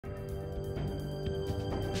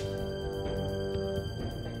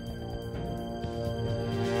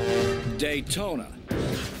Daytona.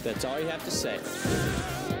 That's all you have to say.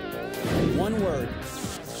 One word.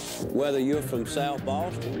 Whether you're from South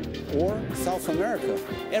Boston or South America,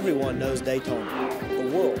 everyone knows Daytona,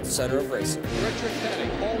 the world center of racing. Richard Petty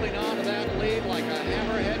holding on to that lead like a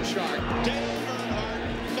hammerhead shark. Dale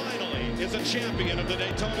Earnhardt finally is a champion of the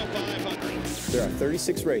Daytona 500. There are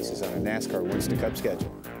 36 races on a NASCAR Winston Cup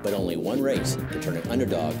schedule. But only one race can turn an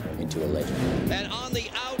underdog into a legend. And on the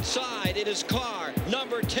outside, it is car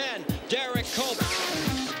number 10, Derek Cope.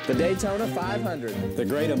 The Daytona 500, the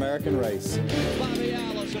great American race. Bobby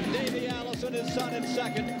Allison, Davey Allison, his son in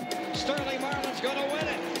second. Sterling Marlin's going to win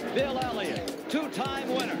it. Bill Elliott, two-time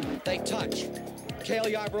winner. They touch. Cale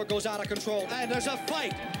Yarborough goes out of control, and there's a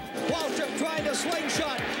fight. Waltrip trying to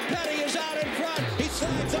slingshot. Petty is out in front. He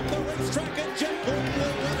slides up the racetrack, and Jeff Gordon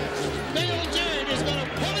will win it. Dale Jarrett is going to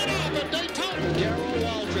pull it off at Daytona. Darrell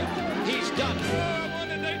Waltrip, he's done. I won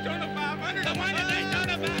the Daytona 500. I won the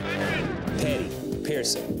Daytona 500. Petty,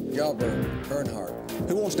 Pearson, Yarborough, Earnhardt.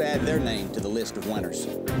 Who wants to add their name to the list of winners?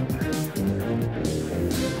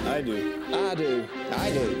 I do. I do.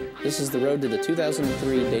 I do. This is the road to the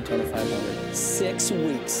 2003 Daytona 500. 6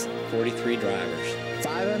 weeks, 43 drivers.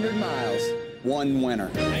 500 miles, one winner.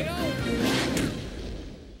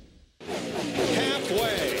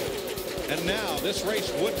 Halfway. And now this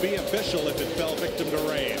race would be official if it fell victim to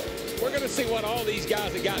rain. We're going to see what all these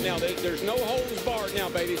guys have got now. There's no holds barred now,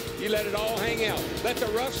 baby. You let it all hang out. Let the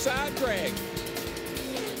rough side drag.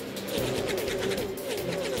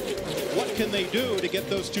 What can they do to get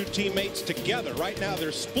those two teammates together? Right now,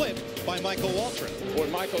 they're split by Michael Waltrip. Boy,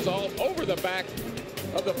 Michael's all over the back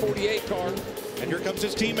of the 48 car. And here comes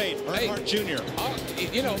his teammate, Earnhardt Jr.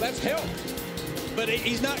 You know, that's help. But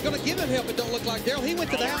he's not going to give him help, it don't look like. Darrell, he went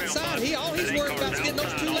to the outside. All he's worried about is getting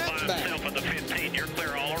those 2 laps back. At the 15, you're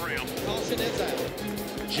clear all around. Caution is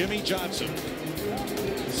out. Jimmy Johnson,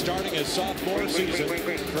 starting his sophomore season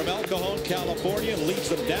from El Cajon, California, leads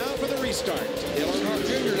them down for the restart. Dale Earnhardt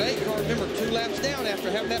Jr., 8 car, remember, 2 laps down after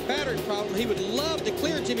having that battery problem. He would love to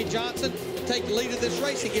clear Jimmy Johnson, take the lead of this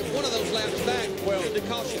race, and get one of those laps back. Well, the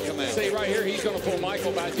caution come out. See, right here, he's going to pull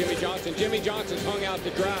Michael by Jimmy Johnson. Jimmy Johnson's hung out to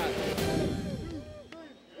dry.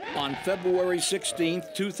 On February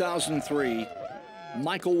 16th, 2003,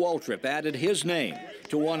 Michael Waltrip added his name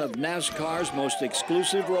to one of NASCAR's most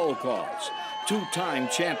exclusive roll calls, two-time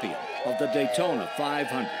champion of the Daytona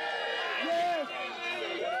 500.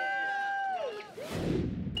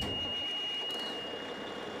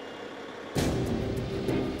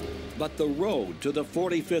 But the road to the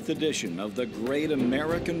 45th edition of the Great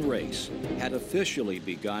American Race had officially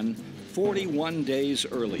begun 41 days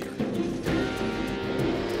earlier.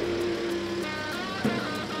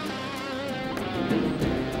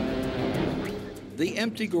 The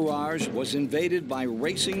empty garage was invaded by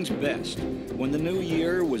racing's best when the new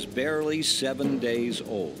year was barely 7 days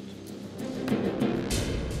old.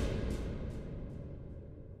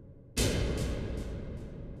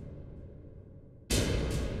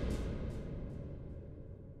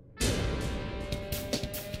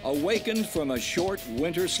 Awakened from a short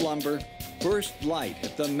winter slumber, first light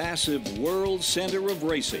at the massive world center of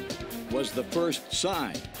racing was the first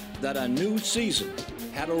sign that a new season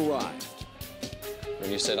had arrived.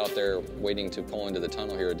 When you sit out there waiting to pull into the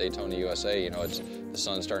tunnel here at Daytona, USA, you know, it's the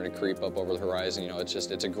sun's starting to creep up over the horizon. You know, it's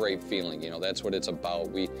a great feeling. You know, that's what it's about.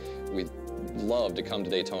 We love to come to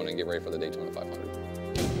Daytona and get ready for the Daytona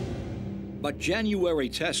 500. But January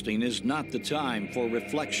testing is not the time for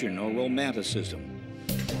reflection or romanticism.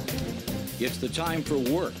 It's the time for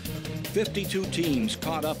work. 52 teams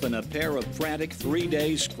caught up in a pair of frantic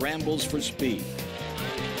 3-day scrambles for speed.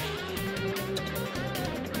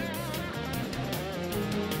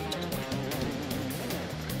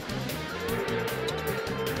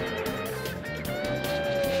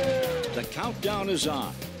 The countdown is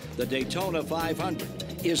on. The Daytona 500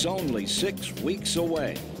 is only 6 weeks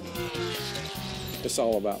away. It's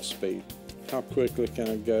all about speed. How quickly can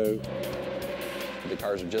I go? The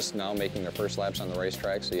cars are just now making their first laps on the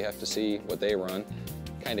racetrack, so you have to see what they run,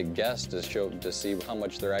 kind of guess to see how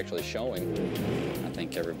much they're actually showing. I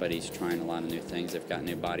think everybody's trying a lot of new things. They've got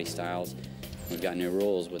new body styles. We've got new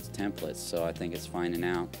rules with templates, so I think it's finding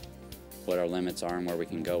out what our limits are and where we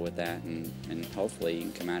can go with that, and hopefully you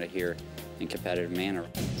can come out of here in competitive manner.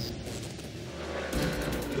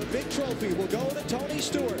 The big trophy will go to Tony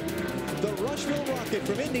Stewart. The Rushville Rocket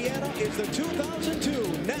from Indiana is the 2002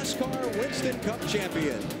 NASCAR Winston Cup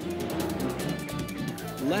champion.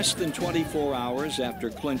 Less than 24 hours after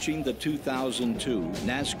clinching the 2002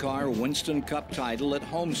 NASCAR Winston Cup title at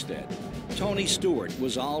Homestead, Tony Stewart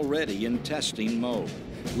was already in testing mode,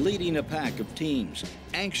 leading a pack of teams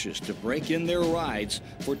anxious to break in their rides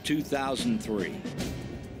for 2003.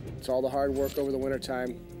 It's all the hard work over the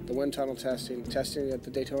wintertime, the wind tunnel testing at the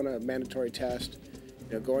Daytona mandatory test,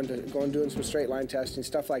 going doing some straight line testing,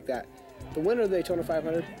 stuff like that. The winner of the Daytona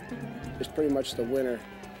 500 is pretty much the winner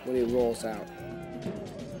when he rolls out.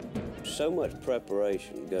 So much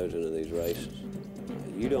preparation goes into these races.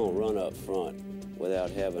 You don't run up front without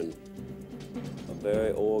having a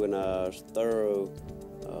very organized, thorough,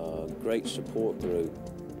 great support group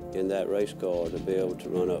in that race car to be able to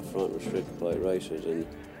run up front restricted plate races. And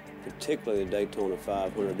particularly the Daytona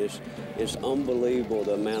 500, it's unbelievable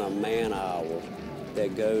the amount of man hours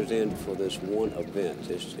that goes in for this one event.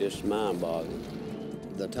 It's mind-boggling.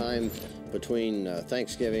 The time between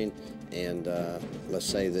Thanksgiving and let's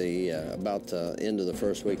say about the end of the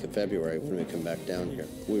first week of February when we come back down here,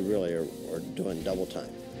 we really are doing double time.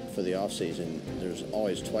 For the off season, there's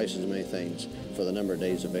always twice as many things for the number of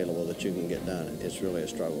days available that you can get done. It's really a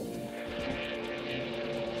struggle.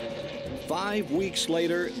 5 weeks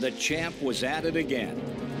later, the champ was at it again.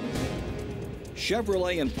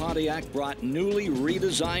 Chevrolet and Pontiac brought newly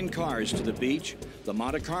redesigned cars to the beach, the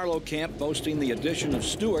Monte Carlo camp boasting the addition of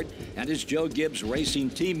Stewart and his Joe Gibbs racing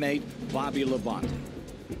teammate, Bobby Labonte.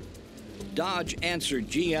 Dodge answered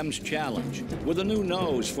GM's challenge with a new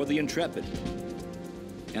nose for the Intrepid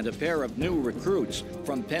and a pair of new recruits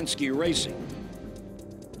from Penske Racing.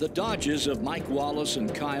 The Dodges of Mike Wallace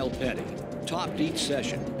and Kyle Petty topped each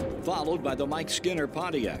session, followed by the Mike Skinner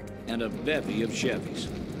Pontiac and a bevy of Chevys,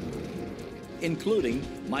 including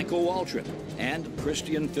Michael Waltrip and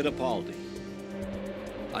Christian Fittipaldi.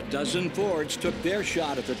 A dozen Fords took their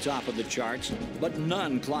shot at the top of the charts, but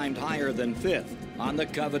none climbed higher than 5th on the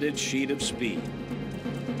coveted sheet of speed.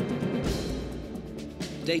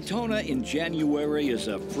 Daytona in January is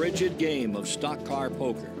a frigid game of stock car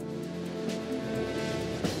poker.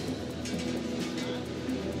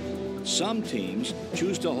 Some teams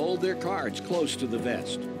choose to hold their cards close to the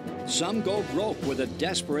vest. Some go broke with a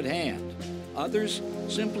desperate hand. Others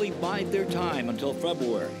simply bide their time until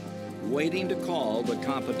February, waiting to call the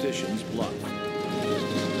competition's bluff.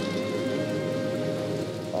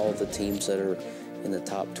 All the teams that are in the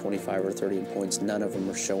top 25 or 30 in points, none of them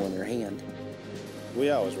are showing their hand. We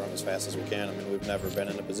always run as fast as we can. I mean, we've never been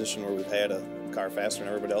in a position where we've had a car faster than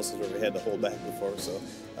everybody else's where we had to hold back before. So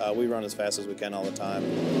we run as fast as we can all the time.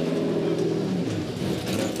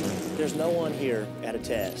 There's no one here at a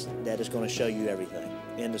test that is going to show you everything.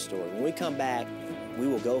 End of story. When we come back, we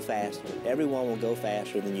will go faster. Everyone will go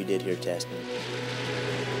faster than you did here testing.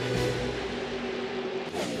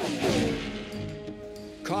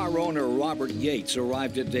 Car owner Robert Yates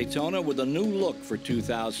arrived at Daytona with a new look for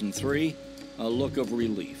 2003, a look of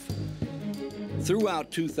relief.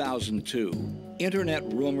 Throughout 2002, internet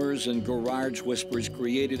rumors and garage whispers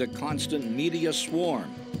created a constant media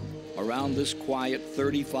swarm around this quiet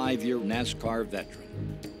 35-year NASCAR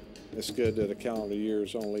veteran. It's good that a calendar year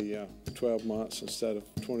is only 12 months instead of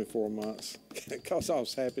 24 months, because I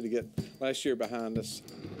was happy to get last year behind us.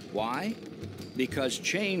 Why? Because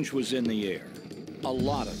change was in the air, a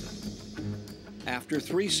lot of it. After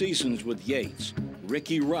 3 seasons with Yates,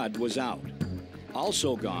 Ricky Rudd was out.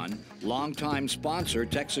 Also gone, longtime sponsor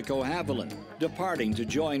Texaco Haviland, departing to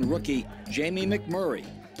join rookie Jamie McMurray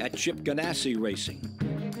at Chip Ganassi Racing.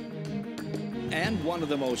 And one of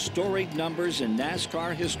the most storied numbers in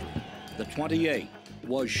NASCAR history, the 28,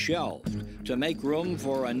 was shelved to make room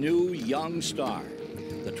for a new young star,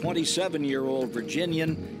 the 27-year-old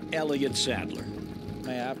Virginian Elliott Sadler.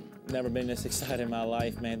 Man, I've never been this excited in my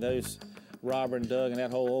life, man. Those Robert and Doug and that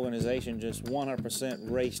whole organization, just 100%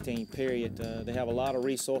 race team, period. They have a lot of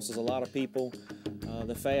resources, a lot of people.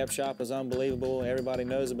 The Fab Shop is unbelievable. Everybody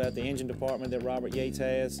knows about the engine department that Robert Yates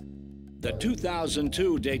has. The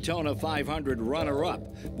 2002 Daytona 500 runner-up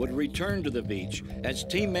would return to the beach as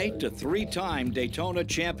teammate to 3-time Daytona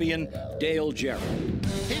champion Dale Jarrett.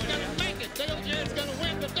 He's going to make it. Dale Jarrett's going to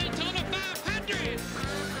win the Daytona 500.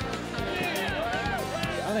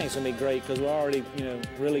 I think it's going to be great because we're already,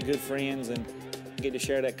 really good friends and get to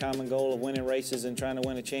share that common goal of winning races and trying to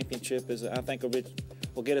win a championship. I think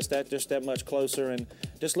will get us just that much closer, and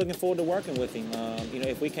just looking forward to working with him.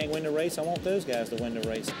 If we can't win the race, I want those guys to win the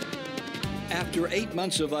race. After 8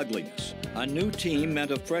 months of ugliness, a new team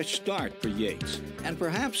meant a fresh start for Yates, and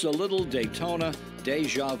perhaps a little Daytona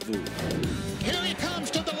deja vu. Here he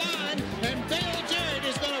comes to the line, and Dale Jarrett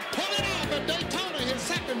is going to pull it off at Daytona, his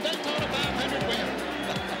second Daytona 500 win.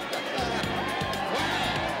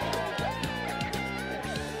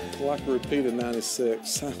 Like a repeat of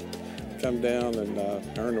 '96. come down and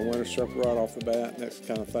earn the winner's circle right off the bat, that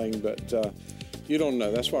kind of thing. But you don't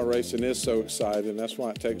know. That's why racing is so exciting. That's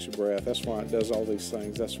why it takes your breath. That's why it does all these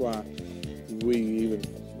things. That's why we even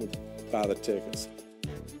would buy the tickets.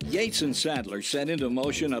 Yates and Sadler set into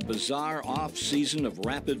motion a bizarre off-season of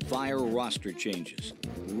rapid-fire roster changes.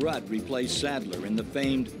 Rudd replaced Sadler in the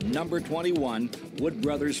famed number 21 Wood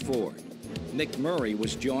Brothers Ford. McMurray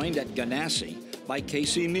was joined at Ganassi by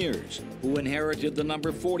Casey Mears, who inherited the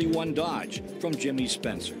number 41 Dodge from Jimmy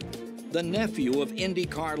Spencer. The nephew of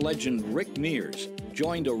IndyCar legend Rick Mears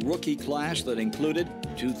joined a rookie class that included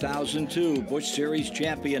 2002 Busch Series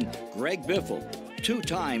champion Greg Biffle,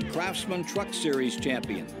 two-time Craftsman Truck Series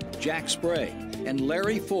champion Jack Sprague, and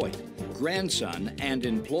Larry Foyt, grandson and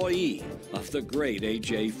employee of the great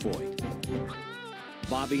A.J. Foyt.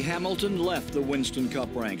 Bobby Hamilton left the Winston Cup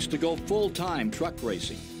ranks to go full-time truck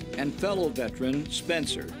racing, and fellow veteran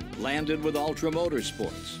Spencer landed with Ultra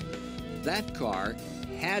Motorsports. That car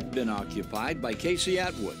had been occupied by Casey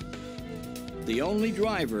Atwood, the only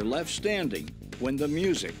driver left standing when the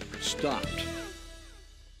music stopped.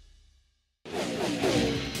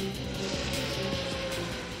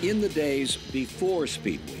 In the days before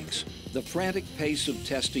Speed Weeks, the frantic pace of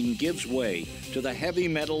testing gives way to the heavy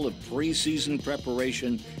metal of pre-season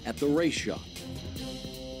preparation at the race shop.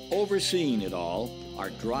 Overseeing it all are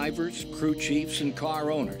drivers, crew chiefs, and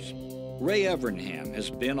car owners. Ray Evernham has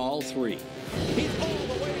been all three. He's all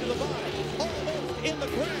the way to the bottom, almost in the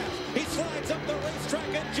grass. He slides up the racetrack,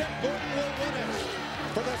 and Jeff Gordon will win it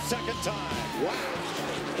for the second time. Wow,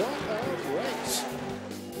 what a race.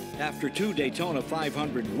 After 2 Daytona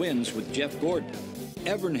 500 wins with Jeff Gordon,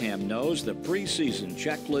 Evernham knows the preseason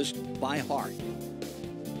checklist by heart.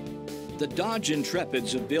 The Dodge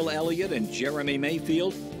Intrepids of Bill Elliott and Jeremy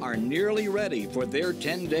Mayfield are nearly ready for their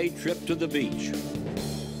 10-day trip to the beach.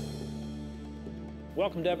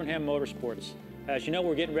 Welcome to Evernham Motorsports. As you know,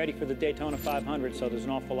 we're getting ready for the Daytona 500, so there's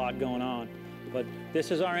an awful lot going on. But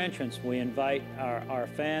this is our entrance. We invite our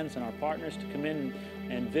fans and our partners to come in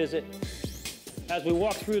and visit. As we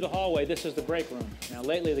walk through the hallway, this is the break room. Now,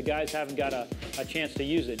 lately, the guys haven't got a chance to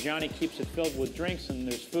use it. Johnny keeps it filled with drinks and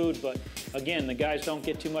there's food, but again, the guys don't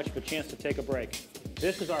get too much of a chance to take a break.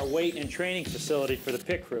 This is our weight and training facility for the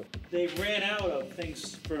pit crew. They ran out of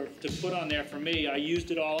things to put on there for me. I used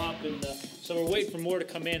it all up, and so we're waiting for more to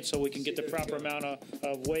come in so we can get the proper amount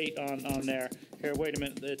of weight on there. Here, wait a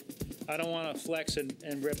minute. I don't want to flex and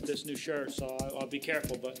rip this new shirt, so I'll be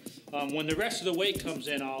careful. But when the rest of the weight comes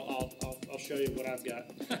in, I'll show you what I've got.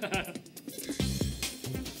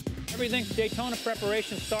 Everything Daytona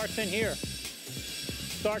preparation starts in here.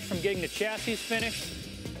 Starts from getting the chassis finished.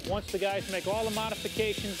 Once the guys make all the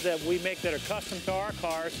modifications that we make that are custom to our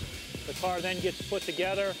cars, the car then gets put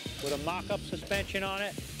together with a mock-up suspension on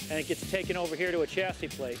it, and it gets taken over here to a chassis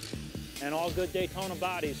plate. And all good Daytona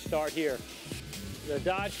bodies start here. The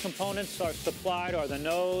Dodge components are supplied are the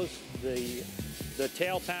nose, the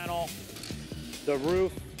tail panel, the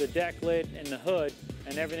roof, the deck lid, and the hood,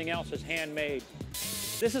 and everything else is handmade.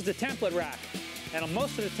 This is the template rack, and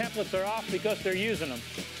most of the templates are off because they're using them.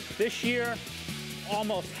 This year,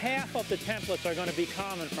 almost half of the templates are going to be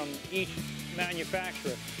common from each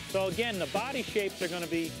manufacturer. So again, the body shapes are going to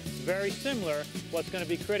be very similar. What's going to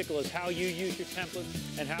be critical is how you use your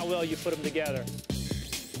templates and how well you put them together.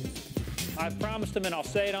 I've promised them, and I'll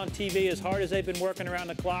say it on TV, as hard as they've been working around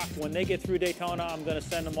the clock, when they get through Daytona, I'm going to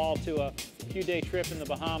send them all to a few-day trip in the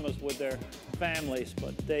Bahamas with their families.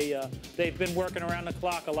 But they've been working around the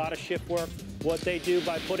clock, a lot of shift work. What they do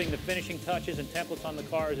by putting the finishing touches and templates on the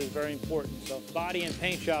cars is very important. So body and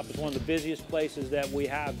paint shop is one of the busiest places that we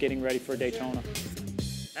have getting ready for Daytona.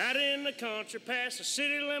 Out in the country past the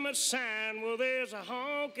city limit sign, well, there's a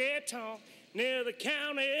honky-tonk near the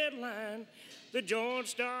county line. The joint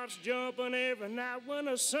starts jumping every night when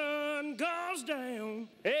the sun goes down.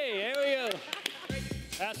 Hey, there we go.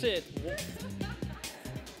 That's it.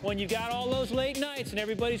 When you got all those late nights and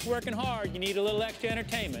everybody's working hard, you need a little extra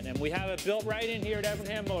entertainment, and we have it built right in here at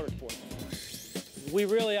Evernham Motorsports. We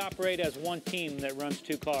really operate as one team that runs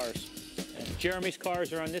two cars. And Jeremy's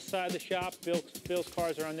cars are on this side of the shop, Bill's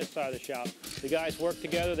cars are on this side of the shop. The guys work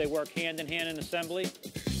together, they work hand in hand in assembly.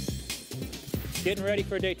 Getting ready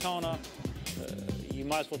for Daytona, you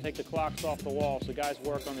might as well take the clocks off the walls. The guys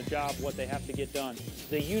work on the job, what they have to get done.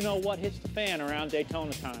 The you-know-what hits the fan around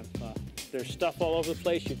Daytona time. There's stuff all over the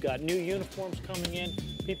place. You've got new uniforms coming in,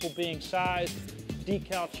 people being sized,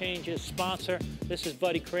 decal changes, sponsor. This is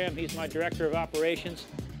Buddy Cram. He's my director of operations.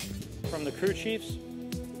 From the crew chiefs,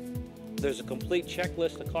 there's a complete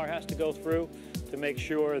checklist the car has to go through to make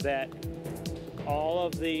sure that all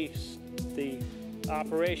of the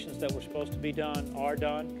operations that were supposed to be done are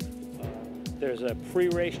done. There's a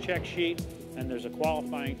pre-race check sheet, and there's a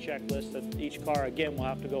qualifying checklist that each car, again, will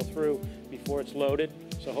have to go through before it's loaded.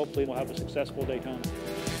 So hopefully we'll have a successful Daytona.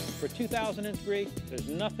 For 2003, there's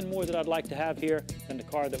nothing more that I'd like to have here than the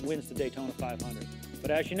car that wins the Daytona 500.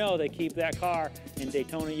 But as you know, they keep that car in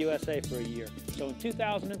Daytona, USA for a year. So in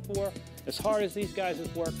 2004, as hard as these guys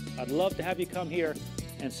have worked, I'd love to have you come here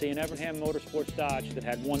and see an Evernham Motorsports Dodge that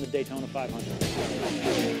had won the Daytona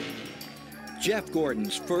 500. Jeff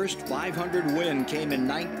Gordon's first 500 win came in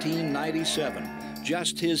 1997,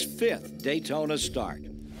 just his 5th Daytona start.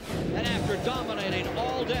 And after dominating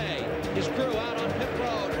all day, his crew out on pit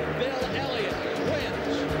road, Bill Elliott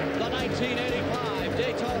wins the 1985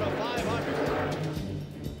 Daytona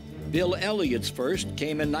 500. Bill Elliott's first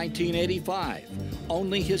came in 1985,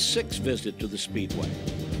 only his 6th visit to the Speedway.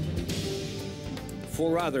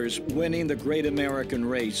 For others, winning the Great American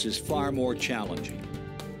Race is far more challenging.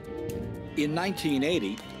 In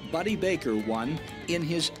 1980, Buddy Baker won in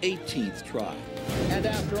his 18th try. And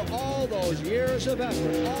after all those years of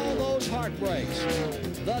effort, all those heartbreaks,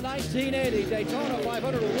 the 1980 Daytona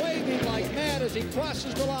 500 waving like mad as he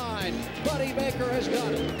crosses the line. Buddy Baker has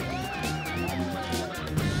done it.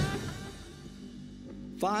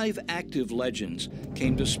 5 active legends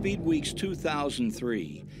came to Speed Weeks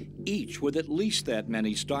 2003, each with at least that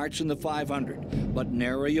many starts in the 500, but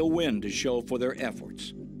nary a win to show for their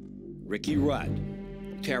efforts. Ricky Rudd,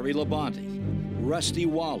 Terry Labonte, Rusty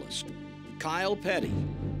Wallace, Kyle Petty,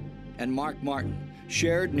 and Mark Martin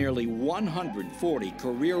shared nearly 140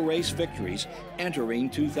 career race victories entering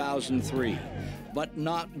 2003, but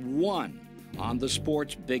not one on the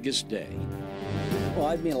sport's biggest day. Well,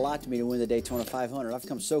 it'd mean a lot to me to win the Daytona 500. I've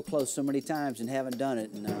come so close so many times and haven't done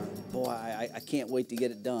it, and boy, I can't wait to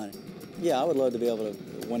get it done. Yeah, I would love to be able to,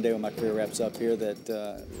 one day when my career wraps up here,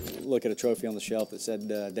 that look at a trophy on the shelf that said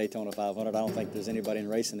Daytona 500. I don't think there's anybody in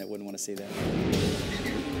racing that wouldn't want to see that.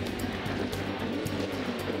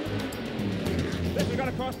 This is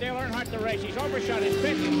going to cost Dale Earnhardt the race. He's overshot his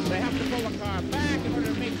pit. They have to pull the car back in order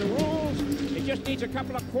to meet the rules. It just needs a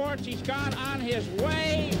couple of quarts. He's gone on his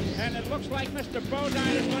way, and it looks like Mr. Bodine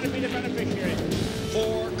is going to be the beneficiary.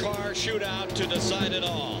 4-car shootout to decide it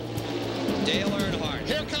all. Dale Earnhardt.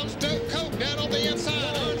 Here comes Doug Cope down on the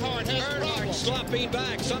inside. Earnhardt has problems. Slopping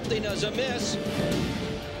back. Something is amiss.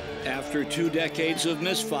 After 2 decades of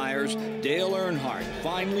misfires, Dale Earnhardt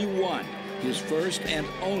finally won his first and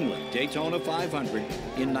only Daytona 500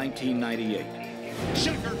 in 1998.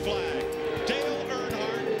 Checkered flag. Dale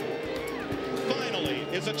Earnhardt finally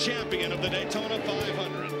is a champion of the Daytona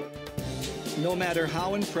 500. No matter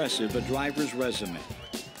how impressive a driver's resume,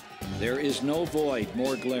 there is no void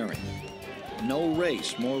more glaring, no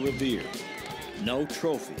race more revered, no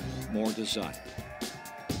trophy more desired.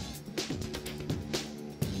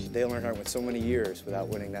 Dale Earnhardt went so many years without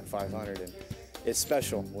winning that 500, and it's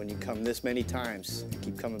special when you come this many times and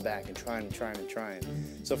keep coming back and trying and trying and trying.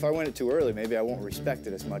 So if I win it too early, maybe I won't respect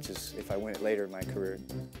it as much as if I win it later in my career.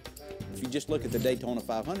 If you just look at the Daytona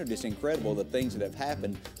 500, it's incredible the things that have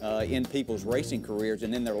happened in people's racing careers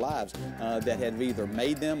and in their lives that have either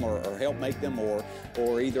made them or helped make them or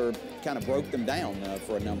either kind of broke them down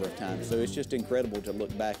for a number of times. So it's just incredible to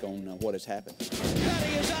look back on what has happened.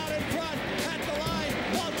 Petty is out in front at the line.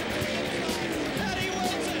 Petty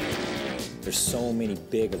wins it. There's so many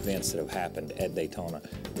big events that have happened at Daytona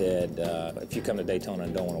that if you come to Daytona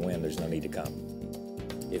and don't want to win, there's no need to come.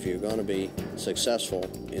 If you're going to be successful,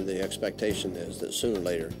 the expectation is that sooner or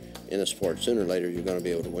later in a sport, sooner or later you're going to be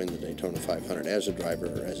able to win the Daytona 500 as a driver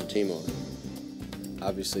or as a team owner.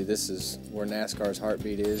 Obviously, this is where NASCAR's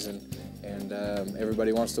heartbeat is, and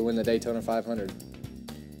everybody wants to win the Daytona 500.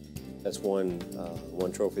 That's one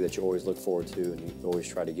trophy that you always look forward to and you always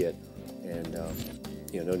try to get, and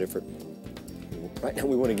no different. Right now,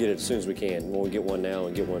 we want to get it as soon as we can. We want to get one now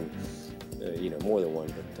and get one, more than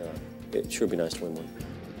one, but it sure be nice to win one.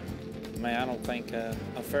 Man, I don't think a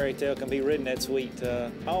fairy tale can be written that sweet.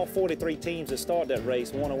 All 43 teams that start that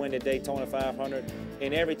race want to win the Daytona 500,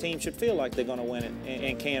 and every team should feel like they're going to win it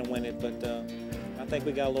and can win it, but I think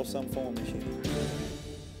we got a little something for them this year.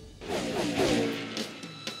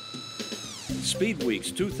 Speed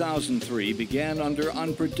Weeks 2003 began under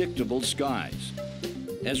unpredictable skies.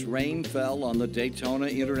 As rain fell on the Daytona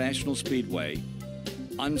International Speedway,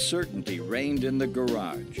 uncertainty reigned in the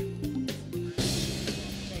garage.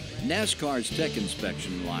 NASCAR's tech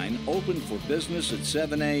inspection line opened for business at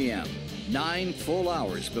 7 a.m., 9 full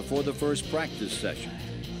hours before the first practice session.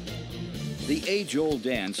 The age-old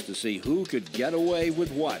dance to see who could get away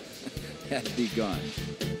with what had begun.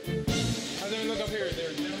 Look up here,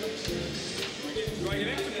 there, gentlemen. Do I get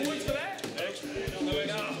extra points for that? Extra. No.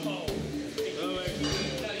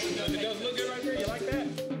 It doesn't look good right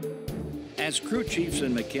As crew chiefs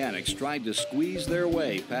and mechanics tried to squeeze their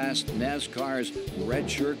way past NASCAR's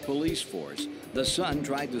red shirt police force, the sun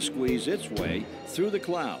tried to squeeze its way through the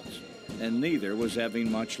clouds, and neither was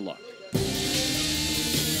having much luck.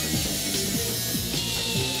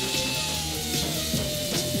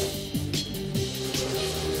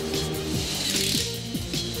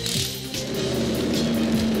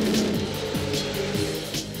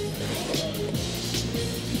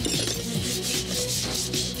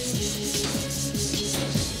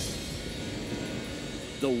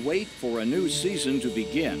 The wait for a new season to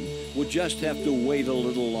begin would just have to wait a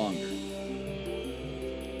little longer.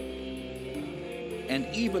 And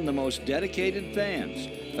even the most dedicated fans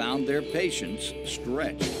found their patience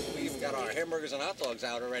stretched. We even got our hamburgers and hot dogs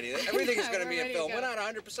out already. Everything is going to be in film. We're not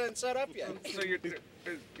 100% set up yet. So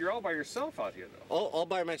you're all by yourself out here, though? All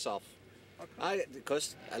by myself. Okay.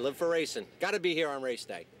 Because I live for racing. Got to be here on race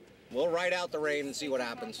day. We'll ride out the rain and see what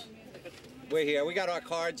happens. We're here. We got our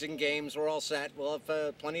cards and games. We're all set. We'll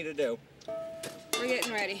have plenty to do. We're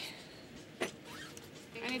getting ready.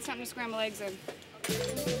 I need something to scramble eggs in.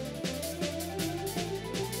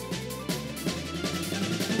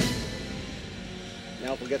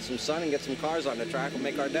 Now if we'll get some sun and get some cars on the track, we'll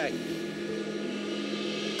make our day.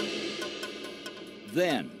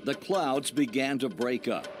 Then the clouds began to break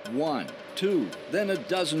up. 1, 2, then a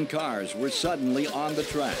dozen cars were suddenly on the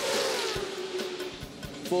track.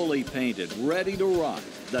 Fully painted, ready to rock,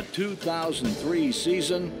 the 2003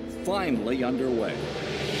 season finally underway.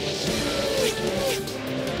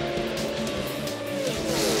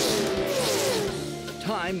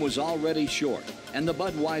 Time was already short, and the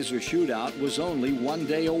Budweiser Shootout was only 1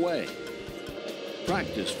 day away.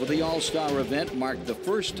 Practice for the All-Star event marked the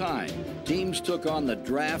first time teams took on the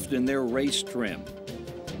draft in their race trim.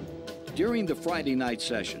 During the Friday night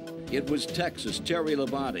session, it was Texas' Terry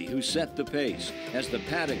Labonte who set the pace as the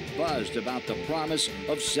paddock buzzed about the promise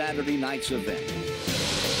of Saturday night's event.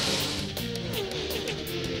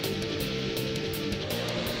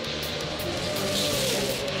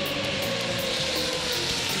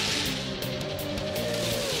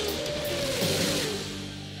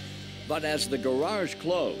 But as the garage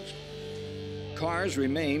closed, cars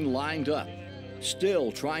remained lined up,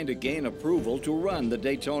 still trying to gain approval to run the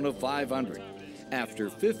Daytona 500. After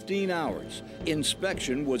 15 hours,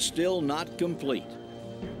 inspection was still not complete.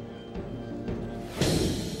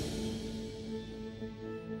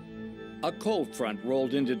 A cold front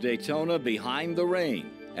rolled into Daytona behind the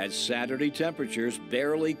rain as Saturday temperatures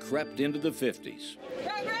barely crept into the 50s.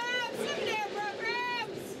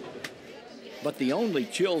 But the only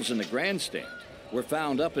chills in the grandstand were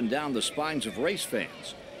found up and down the spines of race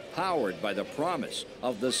fans, powered by the promise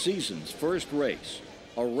of the season's first race.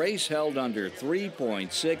 A race held under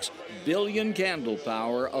 3.6 billion candle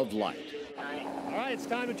power of light. All right, it's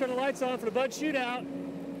time to turn the lights on for the Bud Shootout.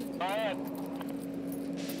 Go ahead.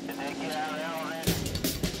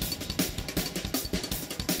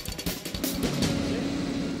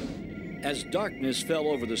 As darkness fell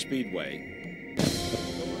over the speedway,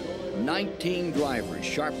 19 drivers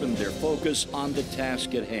sharpened their focus on the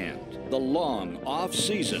task at hand. The long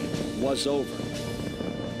off-season was over.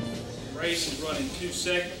 The race is running 2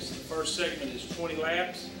 segments. The first segment is 20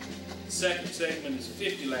 laps. The second segment is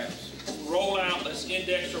 50 laps. Roll out, let's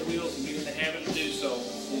index our wheels and get in the habit to do so.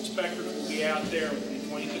 The inspectors will be out there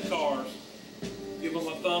between the cars. Give them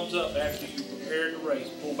a thumbs up after you prepare to race.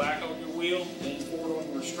 Pull back on your wheel, lean forward on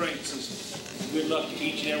the restraint system. Good luck to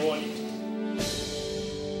each and every one of you.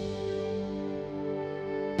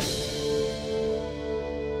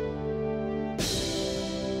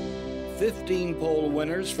 "15 pole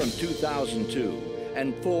winners from 2002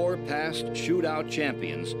 and 4 past shootout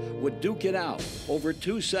champions would duke it out over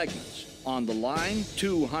 2 segments. On the line,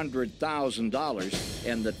 $200,000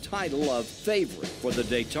 and the title of favorite for the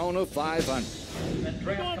Daytona 500. And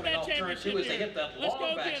draft coming off turn 2 as they hit that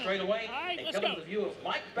long back straightaway. And come to the view of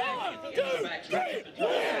Mike Bagley at the end of the back straight.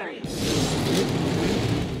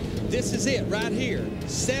 This is it right here.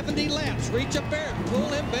 70 laps. Reach up there and pull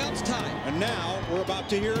them belts tight. And now we're about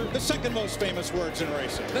to hear the second most famous words in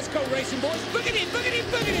racing. Let's go racing, boys. Boogity, boogity,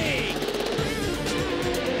 boogity!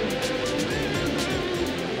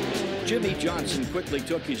 Jimmy Johnson quickly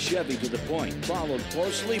took his Chevy to the point, followed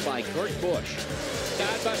closely by Kurt Busch.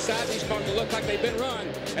 Side by side, these cars will look like they've been run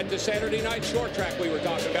at the Saturday night short track we were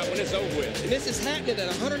talking about when it's over with. And this is happening at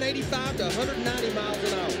 185 to 190 miles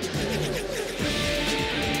an hour.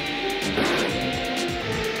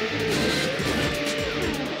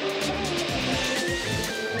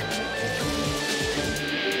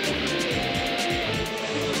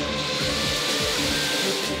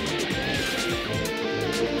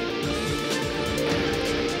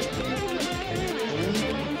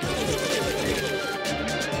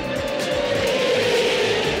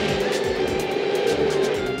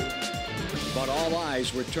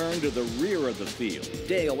 returned to the rear of the field.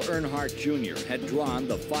 Dale Earnhardt Jr. had drawn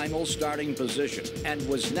the final starting position and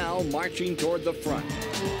was now marching toward the front.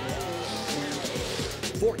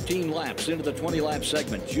 14 laps into the 20-lap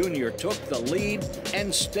segment, Jr. took the lead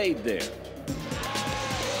and stayed there.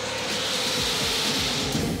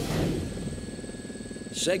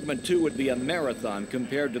 Segment 2 would be a marathon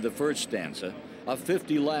compared to the first stanza, a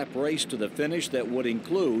 50-lap race to the finish that would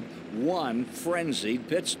include one frenzied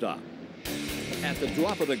pit stop. At the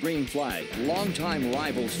drop of the green flag, longtime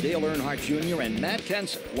rivals Dale Earnhardt Jr. and Matt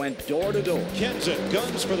Kenseth went door to door. Kenseth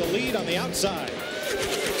guns for the lead on the outside.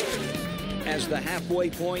 As the halfway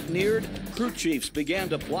point neared, crew chiefs began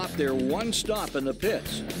to plot their one stop in the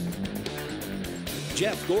pits.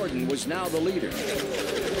 Jeff Gordon was now the leader.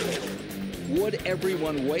 Would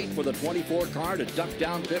everyone wait for the 24 car to duck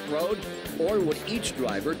down pit road, or would each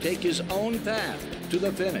driver take his own path to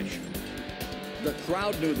the finish? The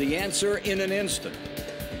crowd knew the answer in an instant.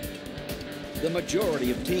 The majority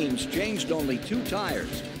of teams changed only 2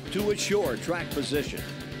 tires to assure track position.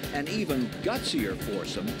 An even gutsier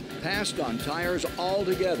foursome passed on tires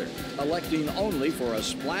altogether, electing only for a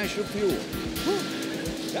splash of fuel.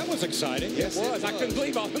 That was exciting. Yes, it was. I couldn't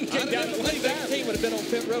believe all of them came down at the same time. Team would have been on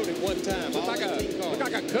pit road at one time. Looked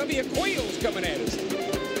like a covey of quails coming at us.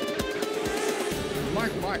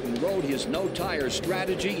 Mark Martin rode his no-tire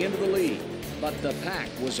strategy into the lead, but the pack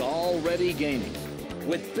was already gaining.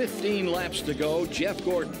 With 15 laps to go, Jeff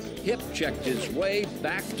Gordon hip-checked his way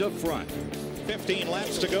back to front. 15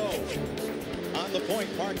 laps to go. On the point,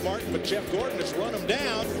 Mark Martin, but Jeff Gordon has run him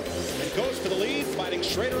down and goes for the lead, fighting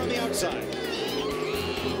Schrader on the outside.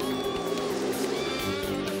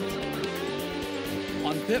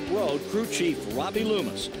 On pit road, crew chief Robbie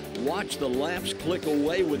Loomis watched the laps click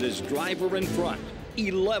away with his driver in front.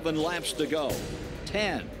 11 laps to go.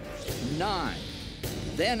 10, 9,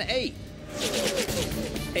 then 8.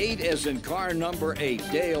 8 as in car number 8,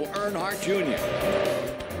 Dale Earnhardt Jr.,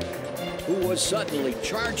 who was suddenly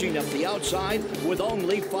charging up the outside with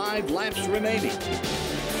only 5 laps remaining.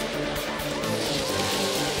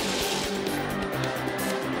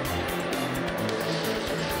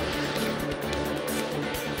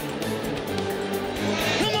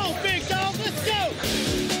 Come on, big dog, let's go!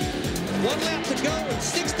 1 lap to go, and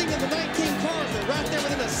 16 of the 19 cars are right there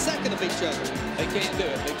within a second of each other. They can't do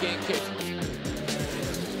it. They can't kick it.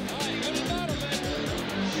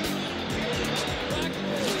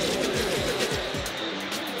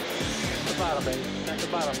 Bottom, baby. At the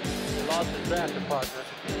bottom. He lost his drafting partner.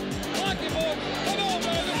 Lock him up. Come on,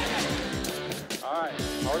 baby. All right.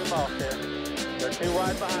 Hold him off there. They're 2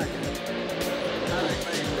 wide behind you. I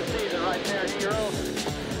think the season right there. You're over.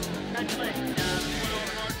 Congratulations, guys. We went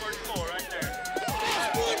over hardcore floor right there.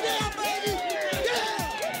 One down, baby!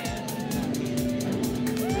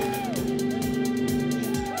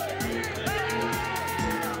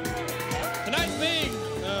 Tonight's big.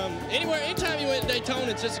 Anytime you went to Daytona,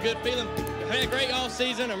 it's just a good feeling. I had a great off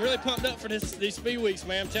season. I'm really pumped up for these speed weeks,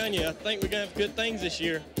 man. I'm telling you, I think we're gonna have good things this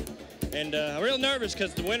year. And I'm real nervous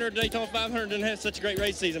because the winner of Daytona 500 didn't have such a great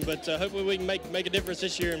race season, but hopefully we can make a difference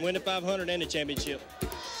this year and win the 500 and the championship.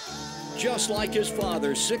 Just like his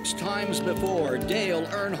father 6 times before, Dale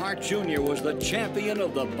Earnhardt Jr. was the champion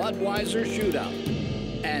of the Budweiser Shootout.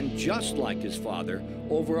 And just like his father,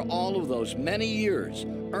 over all of those many years,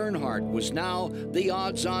 Earnhardt was now the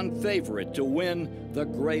odds-on favorite to win the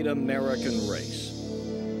Great American Race.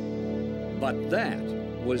 But that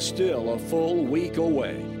was still a full week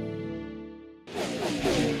away.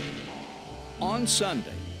 On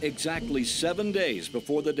Sunday, exactly 7 days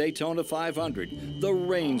before the Daytona 500, the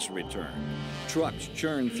rains returned. Trucks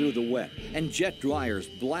churned through the wet, and jet dryers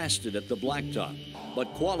blasted at the blacktop.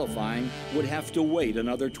 But qualifying would have to wait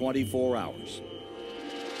another 24 hours.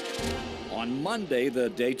 On Monday, the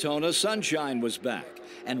Daytona sunshine was back,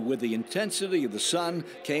 and with the intensity of the sun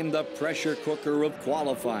came the pressure cooker of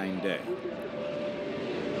qualifying day.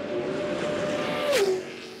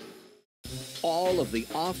 All of the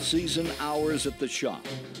off-season hours at the shop,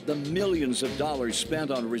 the millions of dollars spent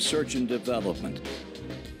on research and development,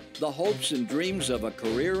 the hopes and dreams of a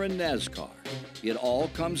career in NASCAR, it all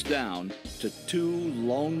comes down to 2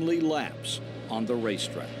 lonely laps on the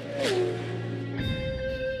racetrack.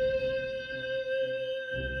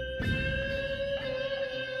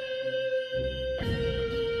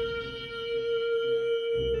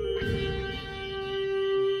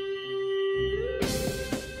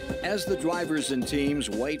 As the drivers and teams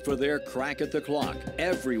wait for their crack at the clock,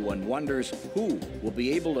 everyone wonders who will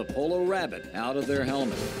be able to pull a rabbit out of their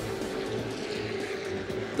helmet.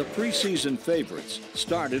 The preseason favorites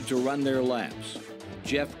started to run their laps.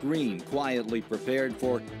 Jeff Green quietly prepared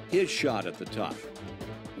for his shot at the top.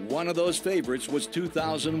 One of those favorites was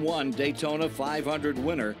 2001 Daytona 500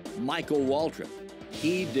 winner Michael Waltrip.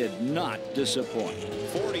 He did not disappoint.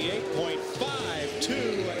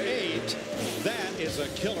 48.528. That is a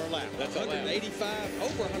killer lap. That's 185,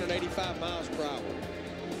 over 185 miles per hour.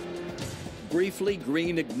 Briefly,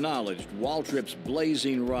 Green acknowledged Waltrip's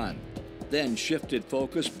blazing run, then shifted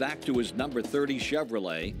focus back to his number 30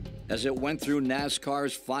 Chevrolet as it went through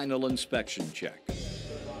NASCAR's final inspection check.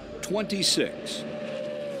 26,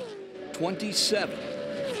 27,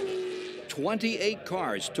 28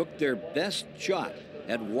 cars took their best shot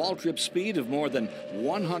at Waltrip's speed of more than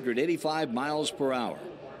 185 miles per hour.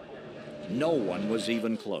 No one was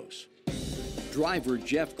even close. Driver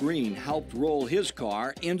Jeff Green helped roll his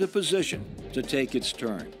car into position to take its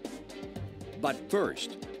turn. But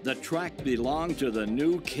first, the track belonged to the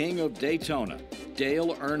new king of Daytona,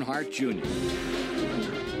 Dale Earnhardt Jr.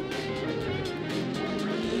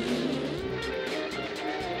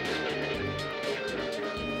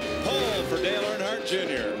 Pole for Dale Earnhardt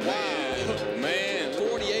Jr. Wow, man.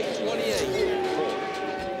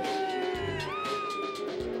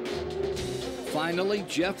 48-28. Finally,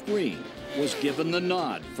 Jeff Green was given the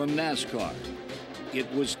nod from NASCAR. It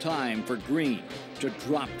was time for Green to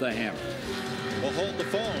drop the hammer. We'll hold the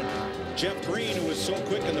phone. Jeff Green, who was so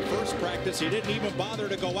quick in the first practice, he didn't even bother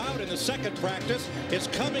to go out in the second practice, is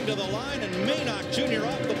coming to the line, and Maynard Jr.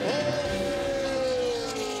 off the pole.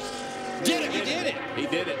 Did it! He did it! He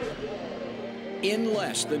did it. In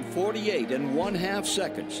less than 48.5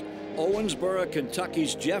 seconds, Owensboro,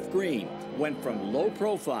 Kentucky's Jeff Green went from low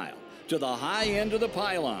profile to the high end of the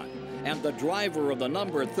pylon, and the driver of the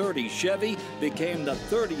number 30 Chevy became the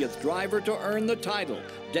 30th driver to earn the title,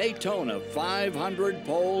 Daytona 500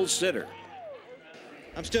 pole sitter.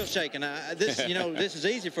 I'm still shaking. This is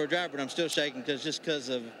easy for a driver, but I'm still shaking because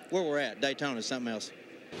of where we're at. Daytona is something else.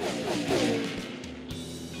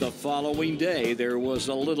 The following day, there was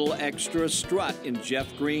a little extra strut in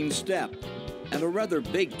Jeff Green's step and a rather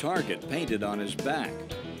big target painted on his back.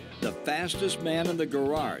 The fastest man in the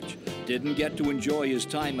garage didn't get to enjoy his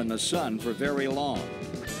time in the sun for very long.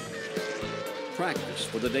 Practice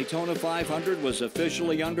for the Daytona 500 was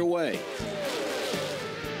officially underway.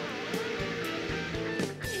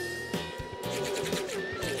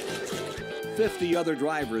 "50 other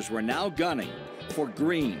drivers were now gunning for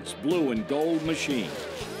Green's blue and gold machine.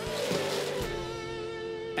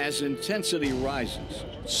 As intensity rises,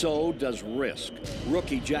 so does risk.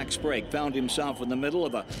 Rookie Jack Sprague found himself in the middle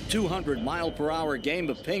of a 200-mile-per-hour game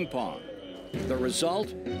of ping pong. The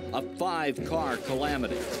result? A 5-car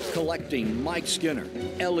calamity, collecting Mike Skinner,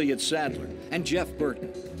 Elliott Sadler, and Jeff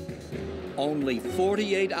Burton. Only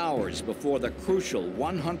 48 hours before the crucial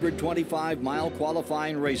 125-mile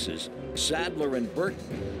qualifying races, Sadler and Burton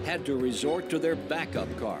had to resort to their backup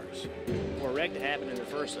cars. For a wreck to happen in the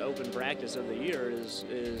first open practice of the year is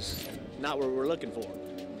not what we're looking for.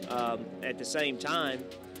 At the same time,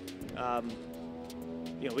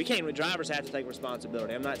 we can't. The drivers have to take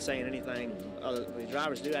responsibility. I'm not saying anything other. The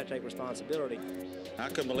drivers do have to take responsibility. I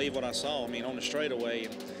couldn't believe what I saw. I mean, on the straightaway,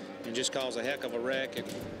 and just caused a heck of a wreck and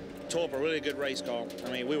tore up a really good race car.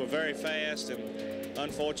 I mean, we were very fast, and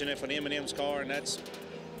unfortunate for the M&M's car, and that's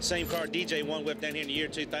the same car DJ won whipped down here in the year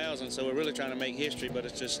 2000. So we're really trying to make history, but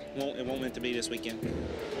it won't meant to be this weekend.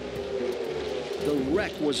 The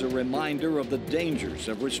wreck was a reminder of the dangers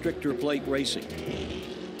of restrictor plate racing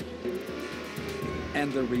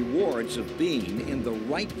and the rewards of being in the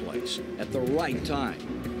right place at the right time.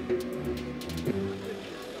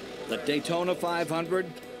 The Daytona 500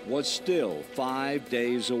 was still 5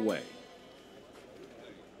 days away.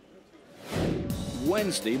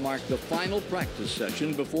 Wednesday marked the final practice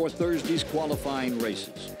session before Thursday's qualifying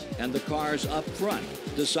races, and the cars up front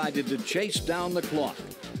decided to chase down the clock.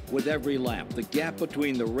 With every lap, the gap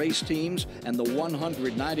between the race teams and the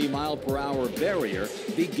 190-mile-per-hour barrier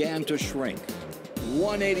began to shrink.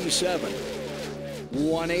 187,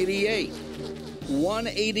 188,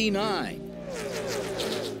 189.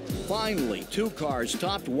 Finally, 2 cars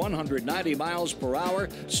topped 190 miles per hour,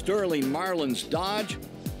 Sterling Marlin's Dodge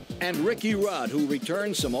and Ricky Rudd, who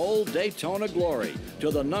returned some old Daytona glory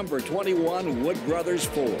to the number 21 Wood Brothers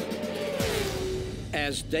Ford.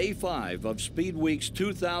 As Day 5 of Speed Weeks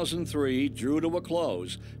 2003 drew to a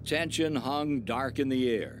close, tension hung dark in the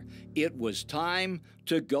air. It was time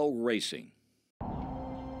to go racing.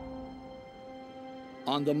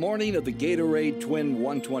 On the morning of the Gatorade Twin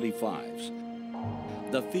 125s,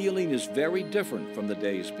 the feeling is very different from the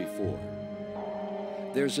days before.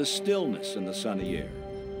 There's a stillness in the sunny air.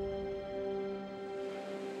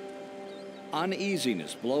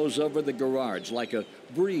 Uneasiness blows over the garage like a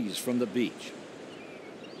breeze from the beach.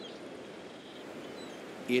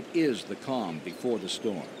 It is the calm before the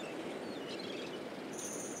storm.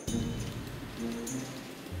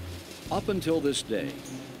 Up until this day,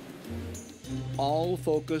 all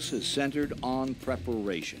focus is centered on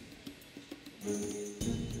preparation.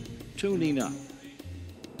 Tuning up.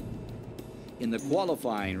 In the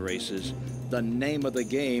qualifying races, the name of the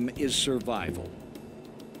game is survival.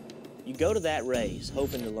 You go to that race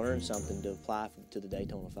hoping to learn something to apply to the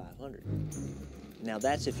Daytona 500. Now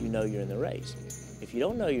that's if you know you're in the race. If you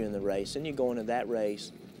don't know you're in the race, then you go into that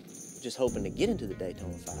race just hoping to get into the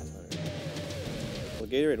Daytona 500. Well,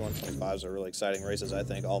 Gatorade 125s are really exciting races, I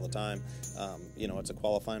think, all the time. You know, it's a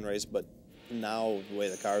qualifying race, but now the way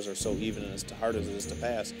the cars are so even and as hard as it is to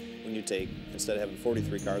pass, when you take, instead of having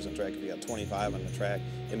 43 cars on track, if you got 25 on the track,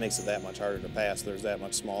 it makes it that much harder to pass. There's that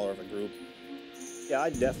much smaller of a group. Yeah,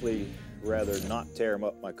 I'd definitely rather not tear them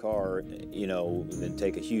up my car, you know, than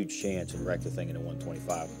take a huge chance and wreck the thing in a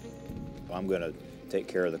 125. I'm going to take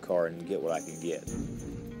care of the car and get what I can get.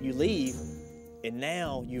 You leave, and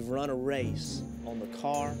now you've run a race on the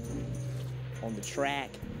car, on the track,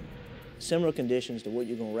 similar conditions to what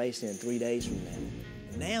you're going to race in 3 days from now.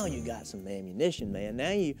 Now you got some ammunition, man.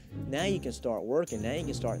 Now you can start working. Now you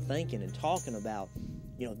can start thinking and talking about,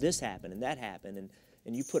 you know, this happened and that happened,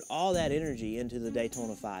 and you put all that energy into the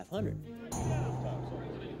Daytona 500.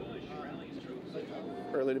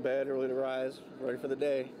 Early to bed, early to rise, ready for the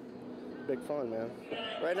day. Big fun, man.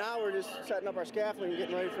 Right now we're just setting up our scaffolding,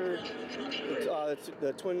 getting ready for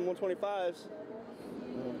the twin 125s.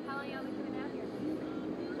 How long have you been out here?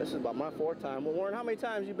 This is about my fourth time. Well, Warren, how many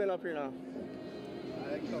times you been up here now?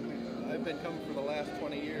 I've been coming for the last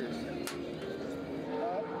 20 years.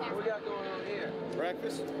 What we got going on here?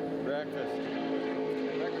 Breakfast? Breakfast.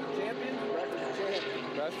 Breakfast of champions? Breakfast of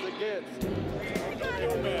champions. Best it gets.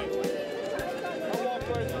 I'll walk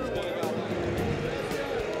right through one about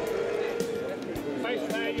Face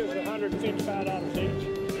value is $155 each.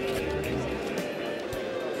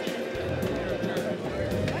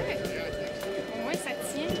 Au moins, ça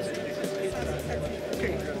tient.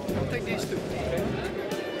 Okay, I'll take these two.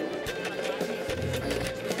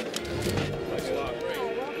 Thanks a lot.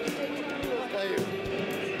 Thank you.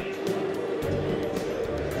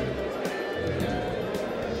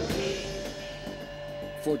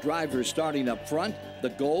 For drivers starting up front, the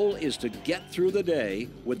goal is to get through the day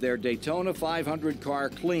with their Daytona 500 car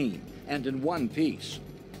clean and in one piece.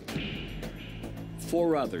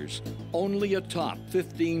 For others, only a top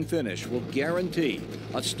 15 finish will guarantee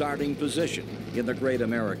a starting position in the Great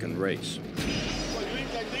American Race.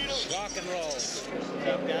 Rock and roll. What's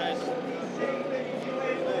up, guys?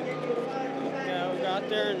 Yeah, we'll go out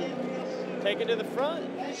there and take it to the front.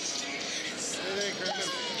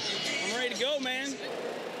 I'm ready to go, man.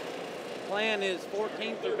 Plan is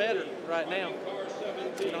 14th or better right now.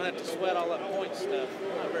 You don't have to sweat all that point stuff.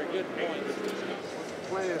 Not very good points.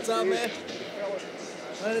 What's up, man?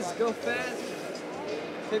 Let us go fast.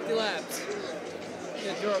 50 laps.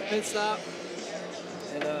 Gonna do our pit stop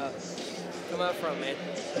and come out front, man.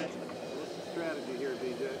 Strategy here,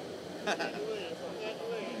 DJ.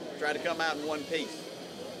 Try to come out in one piece.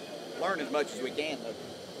 Learn as much as we can, though.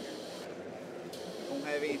 Don't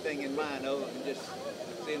have anything in mind other than just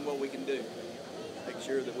seeing what we can do. Make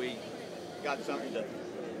sure that we got something to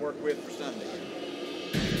work with for Sunday.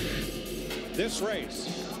 This race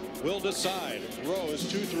will decide rows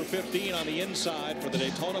 2 through 15 on the inside for the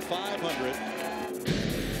Daytona 500.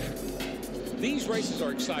 These races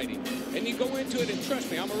are exciting, and you go into it, and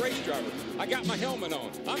trust me, I'm a race driver. I got my helmet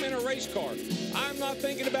on. I'm in a race car. I'm not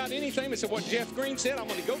thinking about anything except what Jeff Green said. I'm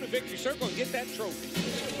going to go to Victory Circle and get that trophy.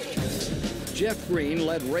 Jeff Green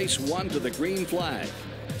led race 1 to the green flag,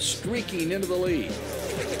 streaking into the lead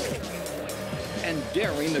and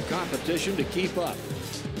daring the competition to keep up.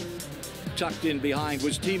 Tucked in behind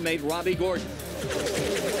was teammate Robbie Gordon.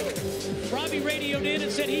 Robbie radioed in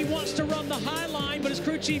and said he wants to run the high line, but his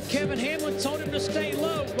crew chief Kevin Hamlin told him to stay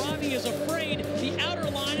low. Robbie is afraid the outer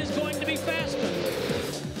line is going to be faster.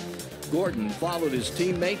 Gordon followed his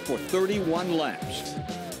teammate for 31 laps.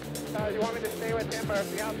 You want me to stay with him, or if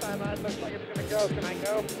the outside line looks like it's going to go, can I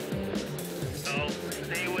go? No,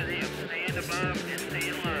 stay with him. Stay in the above and stay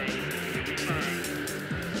in line. You'll be fine.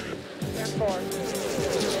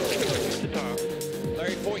 10-4.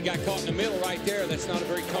 Larry Foyt got caught in the middle right there. That's not a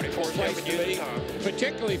very comfortable place to be,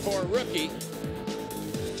 particularly for a rookie.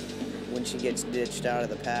 When she gets ditched out of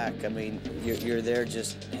the pack, I mean, you're there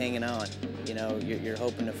just hanging on. You know, you're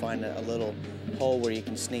hoping to find a little hole where you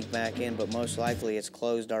can sneak back in, but most likely it's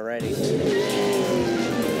closed already.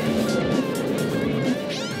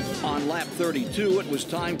 On lap 32, it was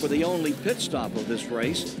time for the only pit stop of this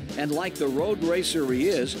race, and like the road racer he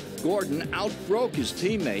is, Gordon outbroke his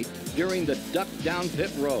teammate during the duck-down pit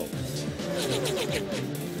road.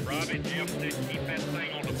 Robbie, Jim said keep that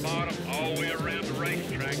thing on the bottom all the way around the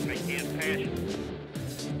racetrack. They can't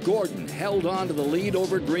pass it. Gordon held on to the lead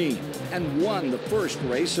over Green and won the first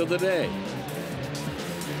race of the day.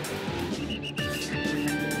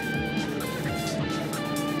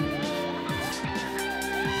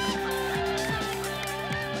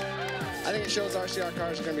 I think it shows RCR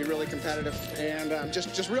cars are going to be really competitive, and I'm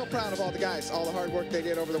just real proud of all the guys, all the hard work they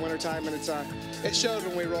did over the wintertime, and it showed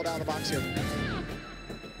when we rolled out of the box here.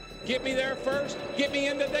 Get me there first. Get me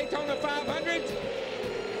into Daytona 500.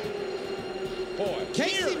 Boy,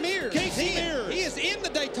 Casey Mears. Casey Mears. He is in the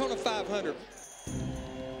Daytona 500.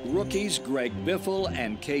 Rookies Greg Biffle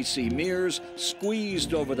and Casey Mears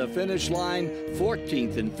squeezed over the finish line,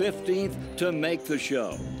 14th and 15th, to make the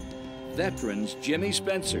show. Veterans Jimmy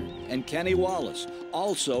Spencer and Kenny Wallace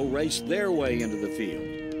also raced their way into the field.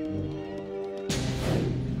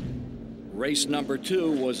 Race number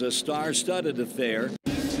 2 was a star-studded affair.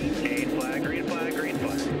 Green flag, green flag, green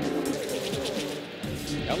flag.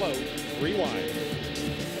 Hello, rewind.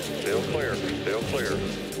 Still clear, still clear.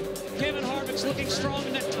 Kevin Harvick's looking strong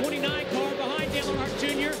in that 29 car behind Dale Earnhardt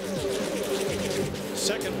Jr.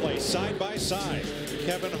 Second place, side by side.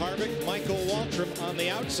 Kevin Harvick, Michael Waltrip on the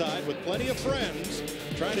outside with plenty of friends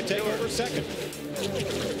trying to take over second.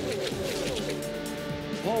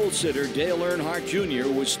 Pole sitter Dale Earnhardt Jr.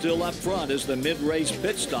 was still up front as the mid-race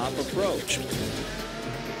pit stop approached.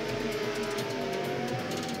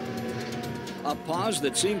 A pause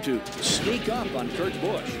that seemed to sneak up on Kurt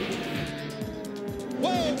Busch.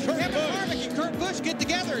 Whoa, Kevin Harvick and Kurt Busch get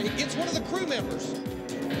together against one of the crew members.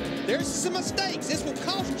 There's some mistakes. This will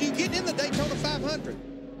cost you getting in the Daytona 500.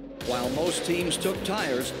 While most teams took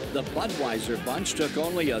tires, the Budweiser bunch took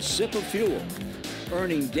only a sip of fuel,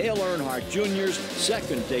 earning Dale Earnhardt Jr.'s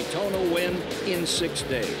second Daytona win in 6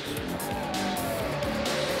 days.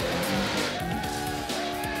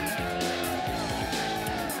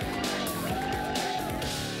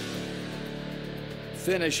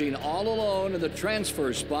 Finishing all alone in the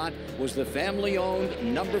transfer spot was the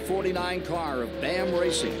family-owned number 49 car of BAM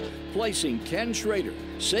Racing, placing Ken Schrader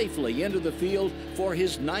safely into the field for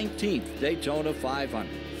his 19th Daytona 500.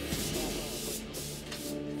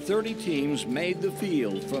 30 teams made the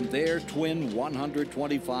field from their twin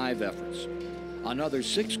 125 efforts. Another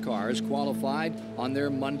 6 cars qualified on their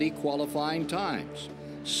Monday qualifying times.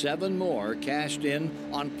 7 more cashed in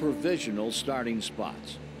on provisional starting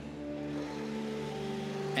spots.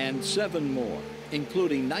 And 7 more,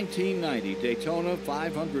 including 1990 Daytona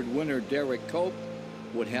 500 winner Derek Cope,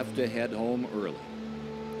 would have to head home early.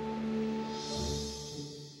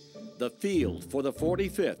 The field for the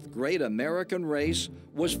 45th Great American Race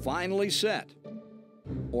was finally set.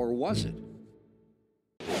 Or was it?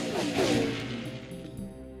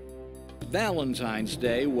 Valentine's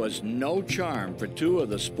Day was no charm for 2 of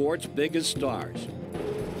the sport's biggest stars.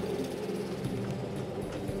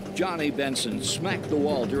 Johnny Benson smacked the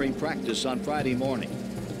wall during practice on Friday morning.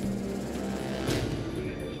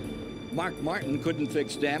 Mark Martin couldn't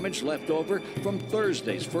fix damage left over from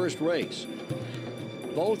Thursday's first race.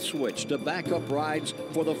 Both switched to backup rides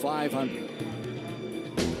for the 500.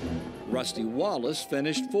 Rusty Wallace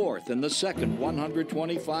finished 4th in the second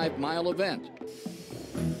 125-mile event,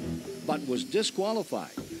 but was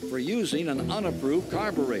disqualified for using an unapproved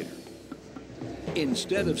carburetor.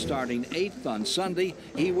 Instead of starting 8th on Sunday,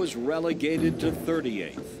 he was relegated to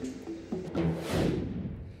 38th.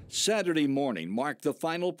 Saturday morning marked the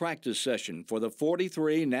final practice session for the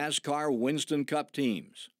 43 NASCAR Winston Cup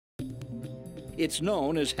teams. It's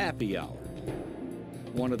known as Happy Hour,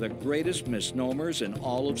 one of the greatest misnomers in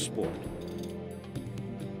all of sport.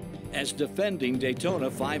 As defending Daytona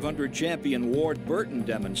 500 champion Ward Burton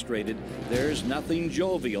demonstrated, there's nothing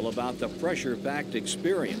jovial about the pressure-packed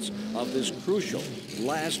experience of this crucial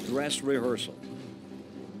last dress rehearsal.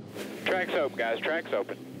 Track's open, guys. Track's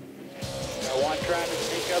open. Got one trying to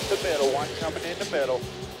sneak up the middle, one coming in the middle.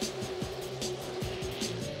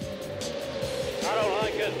 I don't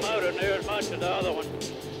like this motor near as much as the other one.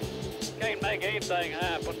 Can't make anything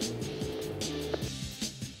happen.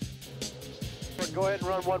 Go ahead and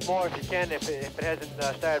run one more if you can, if it hasn't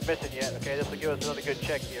started missing yet. Okay, this will give us another good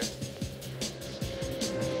check here.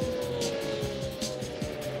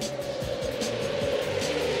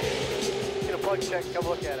 Get a plug check, come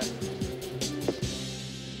look at it.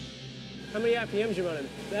 How many RPMs you running?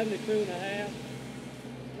 72.5.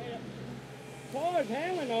 Car's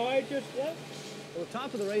handling all right, just Well, the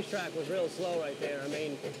top of the racetrack was real slow right there. I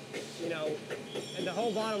mean, you know, and the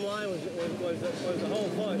whole bottom line was the whole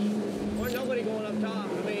push. Wasn't nobody going up top.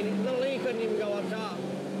 I mean, little Lee couldn't even go up top.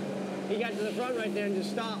 He got to the front right there and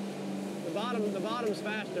just stopped. The bottom's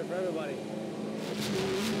faster for everybody.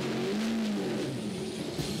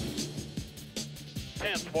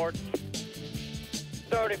 Sport.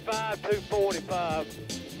 35, 245.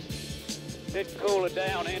 Didn't cool it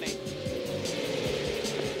down any.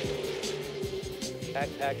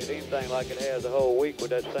 Acted anything like it has a whole week with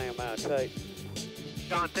that same amount of tape.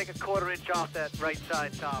 John, take a 1/4 inch off that right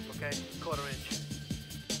side top, okay? 1/4 inch.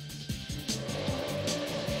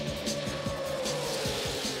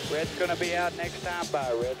 Red's gonna be out next time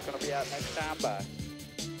by. Red's gonna be out next time by.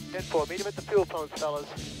 10-4, meet him at the fuel pumps, fellas.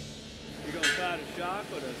 You gonna try to shock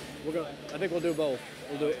or the? I think we'll do both.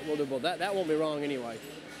 We'll do both. That won't be wrong anyway.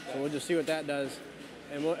 So we'll just see what that does.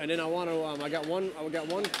 And then I want to. I got one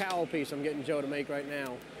cowl piece I'm getting Joe to make right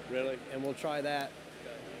now. Really? And we'll try that.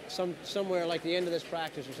 Somewhere like the end of this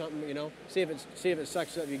practice or something. You know, see if it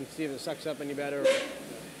sucks up. You can see if it sucks up any better.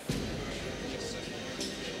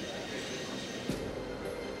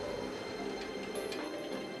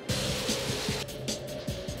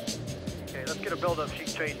 Okay, let's get a build-up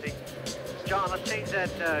sheet, Tracy. John, let's change that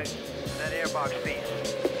airbox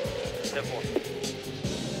piece. 10-4.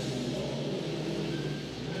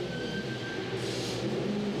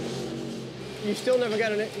 You still never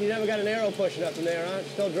got an arrow pushing up in there, huh?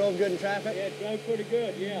 Still drove good in traffic? Yeah, it drove pretty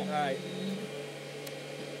good, yeah. All right.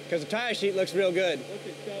 Because the tire sheet looks real good. Look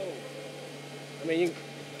at those. I mean,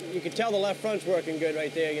 you can tell the left front's working good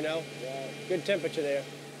right there, you know? Right. Good temperature there.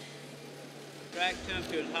 Track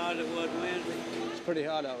temperature as hot as it was Wednesday. It's pretty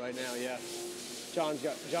hot out right now, yeah. John's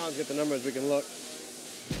got the numbers, we can look.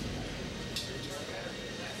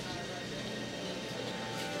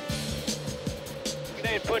 You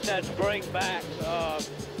need to put that spring back.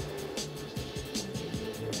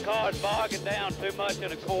 The car's bogging down too much in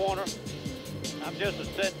the corner. I'm just a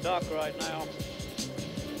sitting duck right now.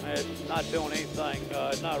 It's not doing anything.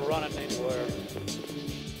 It's not running anywhere.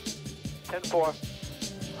 10-4.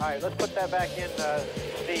 All right, let's put that back in,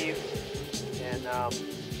 Steve, and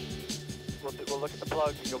we'll look at the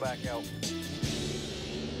plugs and go back out.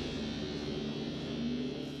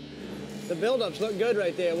 The build-ups look good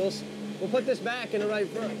right there. We'll put this back in the right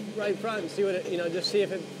front and see what it, just see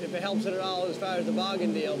if it helps it at all as far as the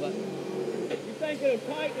bogging deal. But you think it'll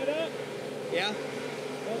tighten it up? Yeah.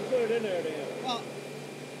 Don't put it in there then. Well,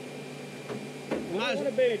 I want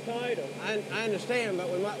to be tighter. I understand, but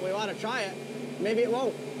we want to try it. Maybe it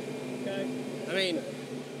won't. Okay. I mean,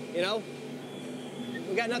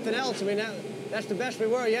 we got nothing else. I mean, that's the best we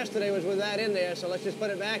were yesterday was with that in there. So let's just put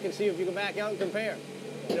it back and see if you can back out and compare.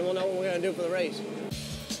 And then we'll know what we're going to do for the race.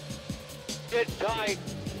 It's tight.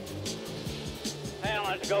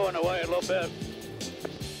 Handling's going away a little bit.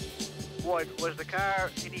 What was the car?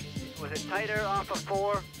 Was it tighter off of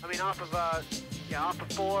 4? I mean, off of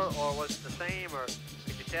 4, or was it the same, or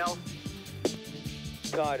could you tell?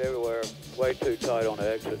 Tight everywhere. Way too tight on the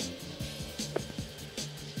exit.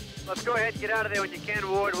 Let's go ahead and get out of there when you can,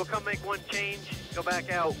 Ward. We'll come make one change, go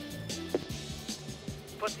back out.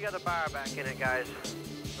 Put the other bar back in it, guys.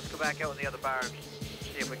 Let's go back out with the other bar and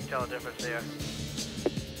see if we can tell a difference there.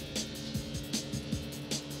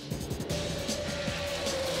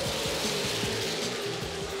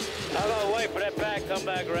 I'm going to wait for that pack to come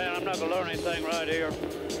back around. I'm not going to learn anything right here.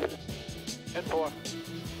 10-4.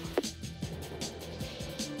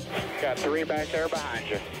 Got 3 back there behind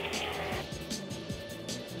you.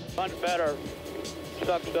 Much better,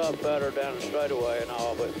 sucks up better down the straightaway and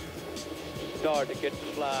all, but hard to get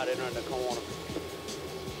the slide in the corner.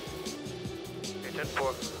 Okay,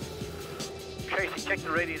 10-4. Tracy, check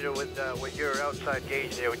the radiator with your outside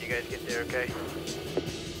gauge there when you guys get there, okay?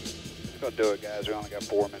 Let's go do it, guys. We only got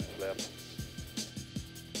 4 minutes left.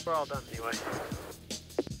 We're all done anyway.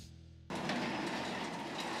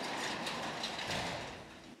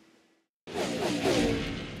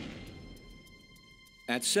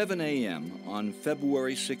 At 7 a.m. on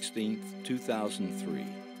February 16, 2003,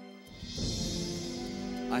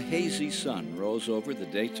 a hazy sun rose over the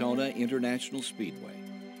Daytona International Speedway.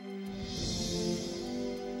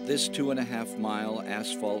 This 2.5-mile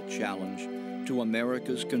asphalt challenge to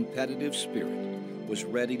America's competitive spirit was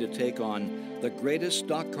ready to take on the greatest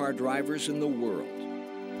stock car drivers in the world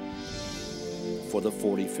for the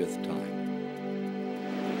 45th time.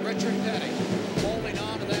 Richard Petty holding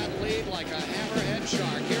on to that lead like a hammerhead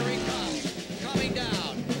shark. Here he comes, coming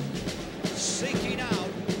down, seeking out.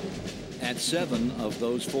 At 7 of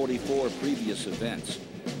those 44 previous events,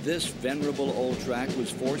 this venerable old track was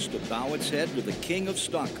forced to bow its head to the king of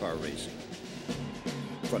stock car racing.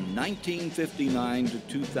 From 1959 to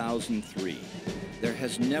 2003, there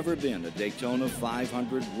has never been a Daytona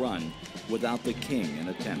 500 run without the king in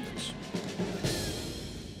attendance.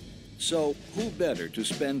 So, who better to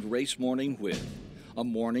spend race morning with? A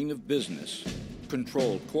morning of business,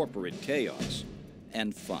 controlled corporate chaos,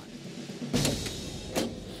 and fun.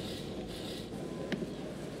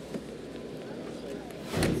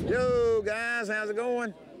 Yo, guys, how's it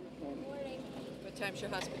going? What time's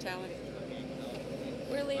your hospitality?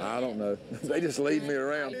 We're leaving. I don't know. They just leave me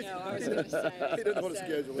around. I know, I was going to say. He doesn't know what the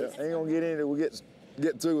schedule is. Ain't gonna get into it. We'll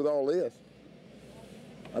get through with all this.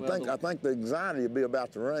 I think the anxiety will be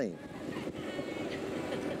about the rain.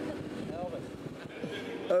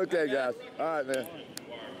 Okay, guys. All right, man.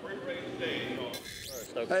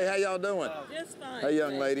 Hey, how y'all doing? Just fine. Hey,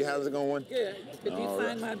 young lady, how's it going? Good. Could you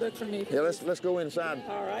sign my book for me? Yeah, let's go inside.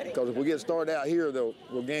 All right. Because if we get started out here,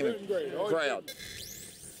 we'll gain a crowd.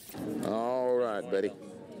 All right, Betty.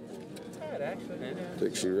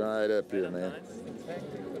 Takes you right up here, man.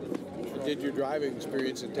 Did your driving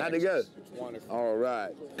experience in Texas? How'd it go? It's wonderful. All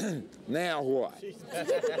right. Now what?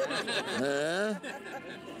 Huh?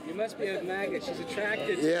 You must be a maggot. She's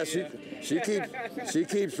attracted to Yeah, you. she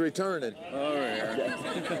keeps returning. Oh,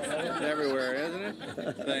 yeah. Everywhere, isn't it?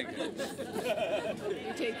 Thank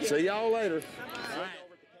you. See y'all later.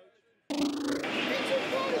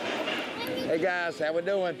 Hey guys, how we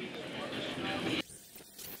doing?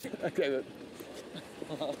 Okay, but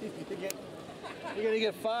You're going to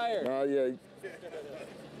get fired. oh yeah.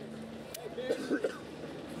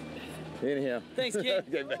 Anyhow. Thanks, kid.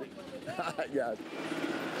 Okay, buddy. All right, guys.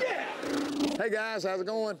 Yeah. Hey guys, how's it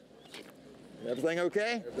going? Everything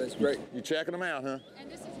okay? That's great. You checking them out, huh?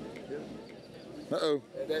 Uh-oh.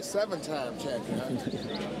 That's 7-time champion, huh?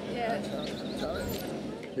 Yeah.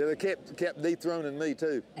 Yeah, they kept dethroning me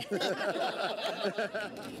too.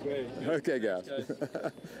 Okay, guys.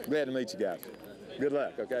 Glad to meet you guys. Good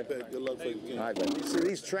luck, okay? Good luck for you. All right, buddy. See,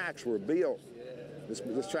 these tracks were built. This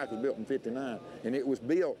track was built in '59, and it was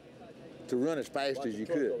built to run as fast as you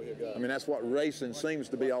could. I mean, that's what racing seems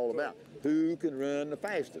to be all about. Who can run the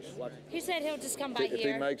fastest? He said he'll just come by If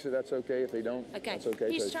here. he makes it, that's okay. If he don't, Okay. that's okay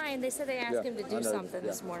He's too. trying. They said they asked him to I do know. something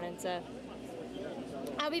this morning, so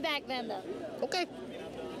I'll be back then, though. Okay.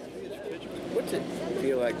 What's it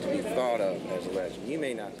feel like to be thought of as a legend? You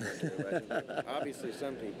may not consider a legend, but obviously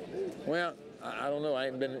some people do. Well, I don't know.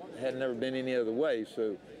 I had never been any other way,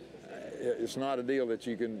 so it's not a deal that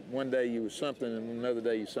you can. One day you was something, and another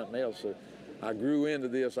day you something else. So I grew into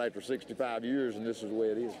this after 65 years, and this is the way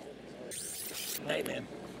it is. Hey, man.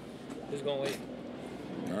 Who's going to wait?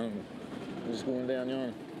 I don't know. Just going down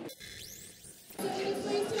yonder.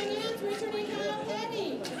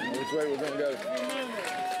 Which way we're going to go?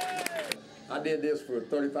 I did this for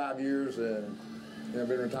 35 years, and I've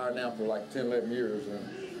been retired now for like 10, 11 years,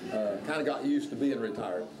 and kind of got used to being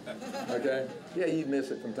retired, okay? Yeah, you'd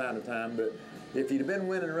miss it from time to time, but if you'd have been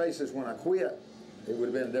winning races when I quit, it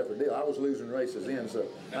would have been a different deal. I was losing races then, so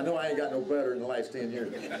I know I ain't got no better in the last 10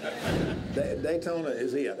 years. Daytona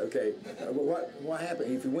is it, okay? But what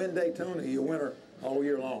happened? If you win Daytona, you're a winner all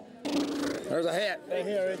year long. There's a hat.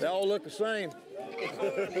 They all look the same.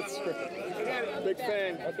 Big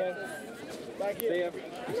fan. Okay. Thank you.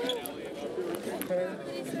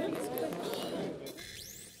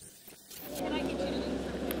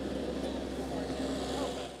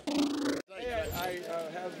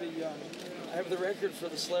 See ya. I have the record for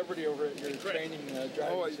the celebrity over at your training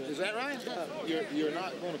driving. Oh, is that right? You're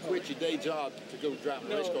not going to quit your day job to go drive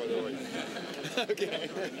a race car, though, are you? Okay.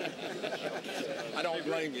 I don't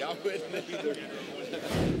blame you. I wouldn't either.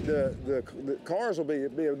 The cars will be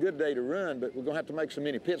a good day to run, but we're going to have to make so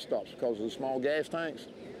many pit stops because of the small gas tanks.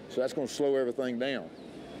 So that's going to slow everything down.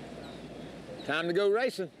 Time to go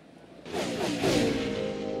racing.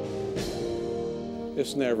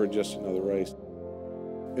 It's never just another race.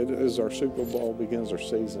 It is our Super Bowl, begins our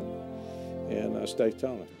season, and it's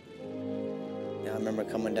Daytona. I remember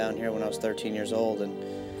coming down here when I was 13 years old, and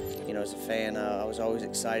as a fan, I was always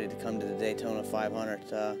excited to come to the Daytona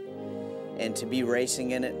 500 and to be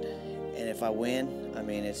racing in it. And if I win,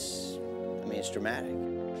 it's dramatic.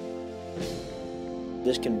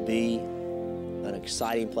 This can be an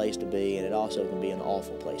exciting place to be, and it also can be an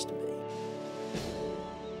awful place to be.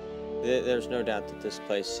 There's no doubt that this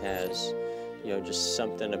place has, just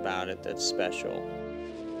something about it that's special.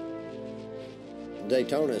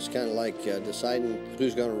 Daytona is kind of like deciding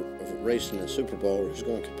who's going to race in the Super Bowl or who's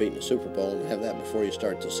going to compete in the Super Bowl, and have that before you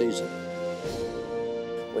start the season.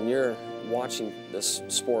 When you're watching this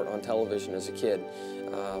sport on television as a kid,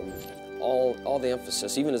 all the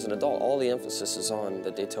emphasis, even as an adult, all the emphasis is on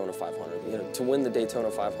the Daytona 500. To win the Daytona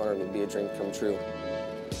 500 would be a dream come true.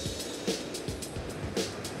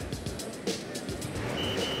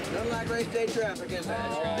 day traffic, isn't it?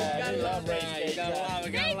 I love race day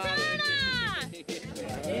traffic.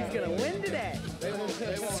 He's gonna win today.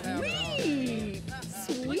 Sweet.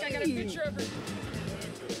 Sweet. I got a picture of her.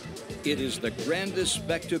 It is the grandest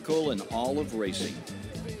spectacle in all of racing.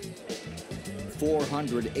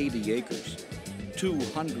 480 acres,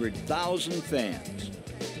 200,000 fans.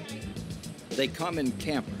 They come in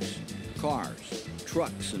campers, cars,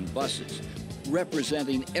 trucks, and buses,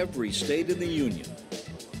 representing every state in the Union,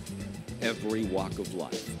 every walk of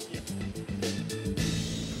life.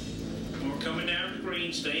 When we're coming down to the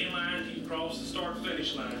green, stay in line till you cross the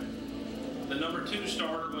start-finish line. The number 2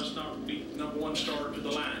 starter must not be number 1 starter to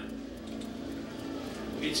the line.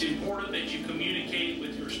 It's important that you communicate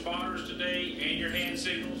with your spotters today and your hand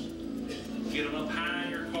signals. Get them up high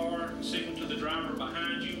in your car, signal to the driver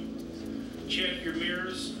behind you. Check your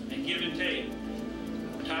mirrors and give and take.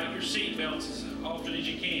 Tighten your seat belts as often as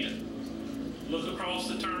you can. Look across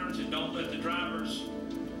the turns and don't let the drivers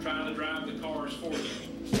try to drive the cars for you.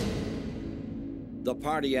 The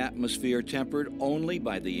party atmosphere tempered only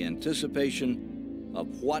by the anticipation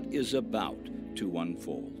of what is about to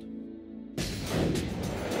unfold.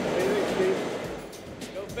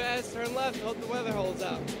 Go fast, turn left, hope the weather holds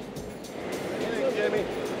out. Anything, Jimmy.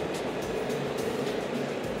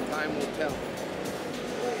 Time will tell.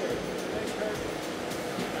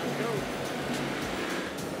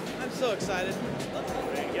 I'm so excited.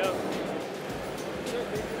 There you go.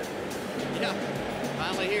 Yeah,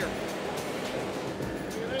 finally here.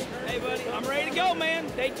 Hey, buddy, I'm ready to go, man.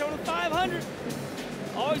 Daytona 500.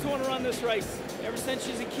 Always want to run this race. Ever since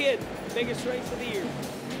she's a kid. Biggest race of the year.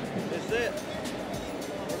 This is it.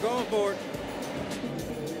 We're going for it.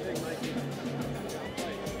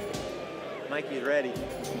 Mikey's ready.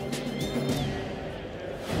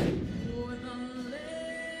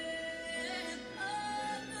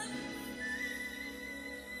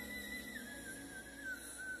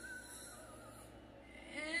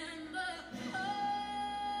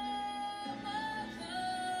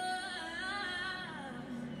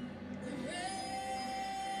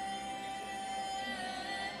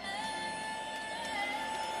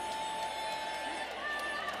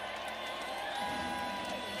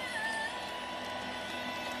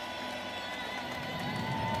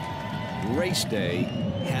 Race day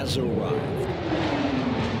has arrived.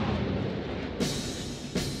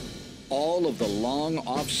 All of the long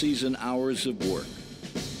off-season hours of work,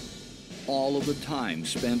 all of the time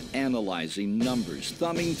spent analyzing numbers,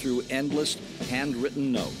 thumbing through endless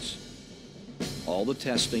handwritten notes, all the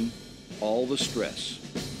testing, all the stress,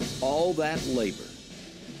 all that labor.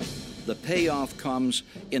 The payoff comes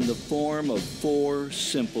in the form of 4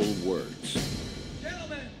 simple words.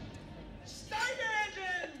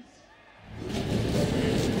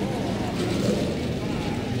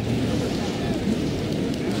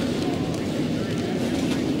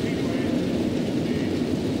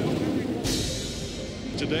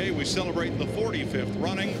 Today we celebrate the 45th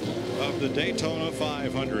running of the Daytona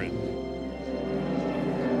 500.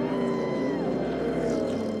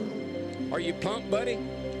 Are you pumped, buddy?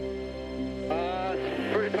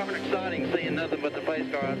 It's pretty fucking exciting seeing nothing but the pace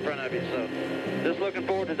car out in front of you. So just looking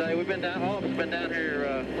forward today. We've been down, all of us been down here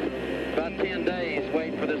about 10 days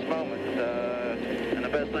waiting for this moment. And the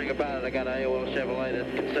best thing about it, I got an AOL Chevrolet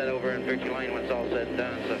that can sit over in Victory Lane when it's all said and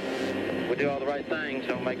done. So we do all the right things,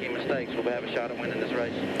 don't make any mistakes. We'll have a shot at winning this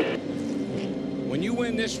race. When you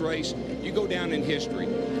win this race, you go down in history.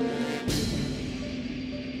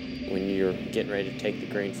 When you're getting ready to take the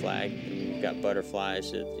green flag, and you've got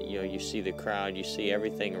butterflies, you see the crowd, you see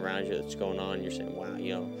everything around you that's going on, you're saying, wow,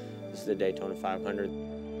 this is the Daytona 500.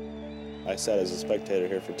 I sat as a spectator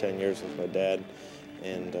here for 10 years with my dad,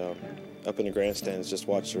 and up in the grandstands just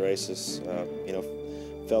watched the races,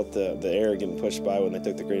 felt the air getting pushed by when they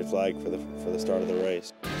took the green flag for the start of the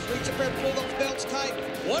race. Reach up there, pull those belts tight.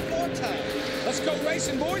 One more time. Let's go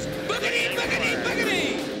racing, boys. Boogity, boogity,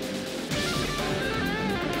 boogity.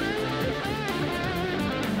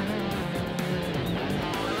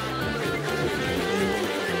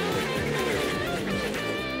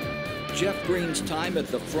 Jeff Green's time at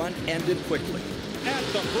the front ended quickly. At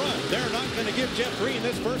the front, they're not going to give Jeff Green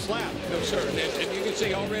this first lap. No, sir. And you can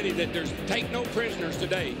see already that there's take no prisoners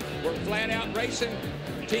today. We're flat out racing.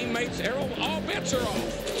 Teammates, all bets are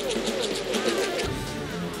off.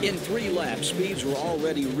 In 3 laps, speeds were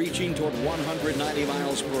already reaching toward 190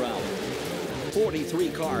 miles per hour. 43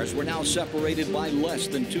 cars were now separated by less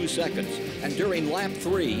than 2 seconds. And during lap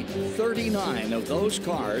 3, 39 of those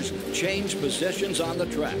cars changed positions on the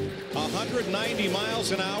track. 190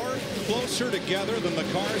 miles an hour, closer together than the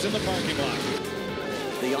cars in the parking lot.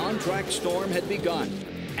 The on-track storm had begun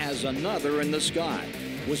as another in the sky,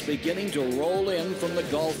 was beginning to roll in from the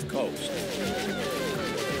Gulf Coast.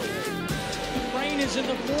 Rain is in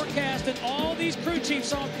the forecast, and all these crew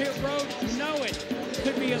chiefs on pit road know it.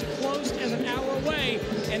 Could be as close as an hour away,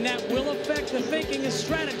 and that will affect the thinking and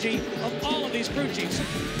strategy of all of these crew chiefs.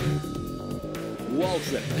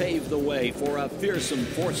 Waltrip paved the way for a fearsome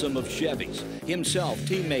foursome of Chevys. Himself,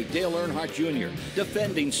 teammate Dale Earnhardt Jr.,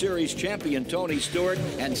 defending series champion Tony Stewart,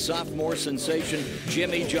 and sophomore sensation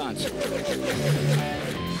Jimmy Johnson.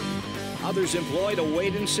 Others employed a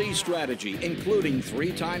wait-and-see strategy, including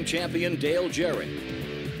three-time champion Dale Jarrett,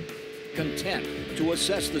 content to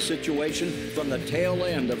assess the situation from the tail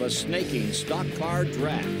end of a snaking stock car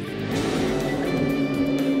draft.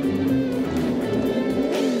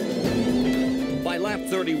 By lap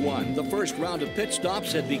 31, the first round of pit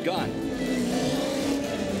stops had begun.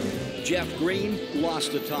 Jeff Green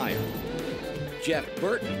lost a tire. Jeff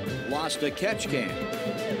Burton lost a catch can.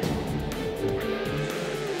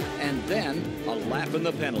 And then a lap in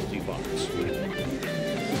the penalty box.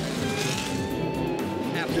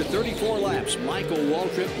 After 34 laps, Michael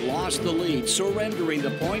Waltrip lost the lead, surrendering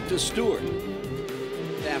the point to Stewart.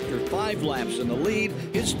 After 5 laps in the lead,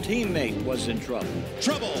 his teammate was in trouble.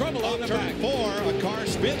 Trouble on turn 4. A car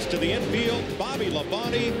spins to the infield. Bobby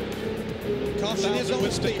Labonte costing his own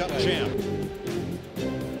Winston Cup champ.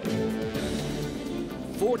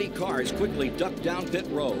 40 cars quickly ducked down pit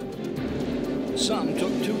road. Some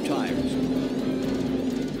took 2 tires.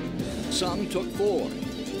 Some took 4.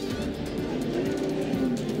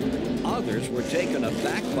 Others were taken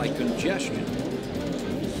aback by congestion.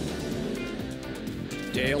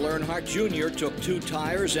 Dale Earnhardt Jr. took 2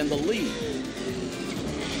 tires and the lead,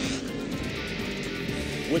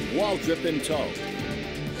 with Waltrip in tow.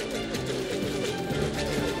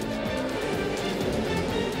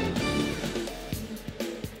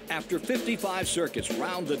 After 55 circuits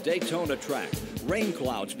round the Daytona track, rain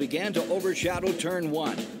clouds began to overshadow turn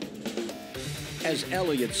 1, as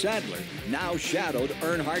Elliott Sadler now shadowed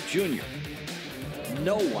Earnhardt Jr.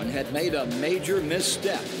 No one had made a major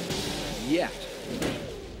misstep yet.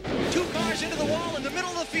 2 cars into the wall in the middle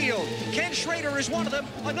of the field. Ken Schrader is one of them.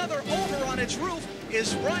 Another over on its roof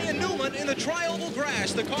is Ryan Newman in the tri-oval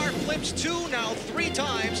grass. The car flips 2, now 3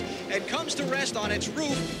 times, and comes to rest on its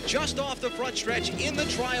roof just off the front stretch in the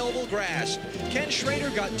tri-oval grass. Ken Schrader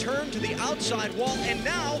got turned to the outside wall, and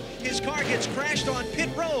now his car gets crashed on pit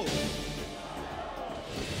road.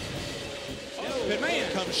 Pit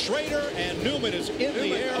man comes Schrader, and Newman is in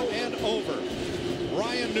the air and over.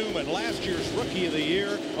 Ryan Newman, last year's Rookie of the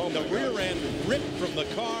Year. The rear end ripped from the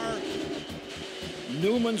car.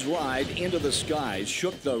 Newman's ride into the skies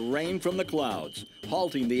shook the rain from the clouds,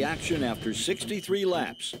 halting the action after 63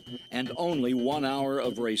 laps and only 1 hour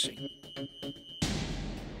of racing.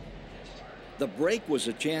 The break was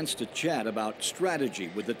a chance to chat about strategy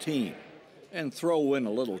with the team and throw in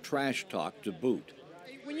a little trash talk to boot.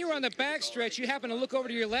 When you were on the backstretch, you happened to look over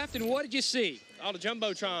to your left, and what did you see? All the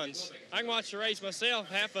jumbotrons. I can watch the race myself,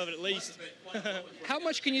 half of it at least. How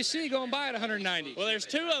much can you see going by at 190? Well, there's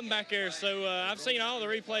 2 of them back there, so I've seen all the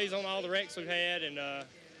replays on all the wrecks we've had and a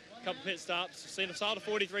couple pit stops. Saw the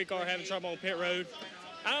 43 car having trouble on pit road.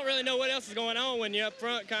 I don't really know what else is going on when you're up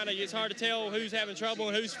front. It's hard to tell who's having trouble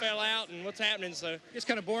and who's fell out and what's happening. So it's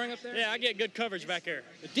kind of boring up there? Yeah, I get good coverage back there.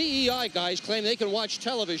 The DEI guys claim they can watch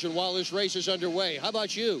television while this race is underway. How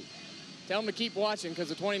about you? Tell them to keep watching because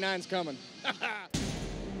the 29's coming.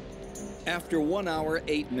 After 1 hour,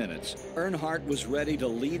 8 minutes, Earnhardt was ready to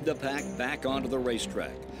lead the pack back onto the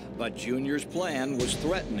racetrack, but Junior's plan was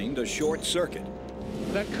threatening to short circuit.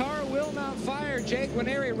 The car will not fire. Jake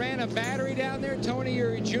Guarnieri ran a battery down there. Tony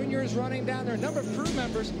Jr. is running down there. A number of crew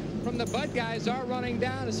members from the Bud guys are running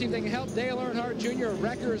down to see if they can help Dale Earnhardt Jr. A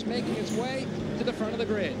wrecker is making its way to the front of the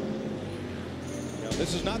grid. Now,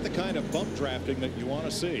 this is not the kind of bump drafting that you want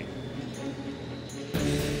to see.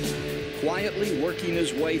 Quietly working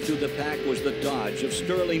his way through the pack was the Dodge of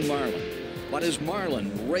Sterling Marlin. But as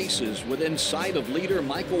Marlin races within sight of leader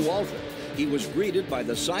Michael Waltrip, he was greeted by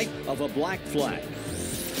the sight of a black flag.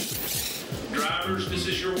 Drivers, this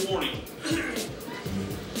is your warning.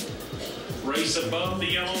 Race above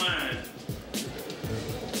the yellow line.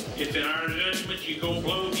 If in our judgment you go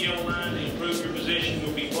below the yellow line to improve your position,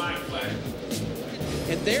 you'll be black flag.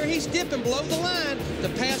 And there he's dipping below the line to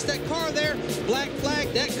pass that car there. Black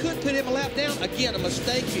flag, that could put him a lap down. Again, a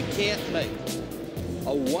mistake you can't make.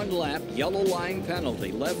 A 1-lap yellow line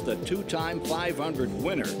penalty left the 2-time 500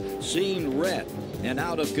 winner seeing red and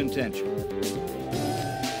out of contention.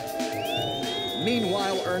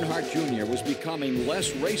 Meanwhile, Earnhardt Jr. was becoming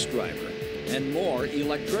less race driver and more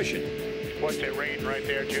electrician. What's that rating right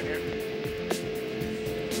there, Junior?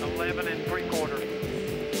 11 3/4.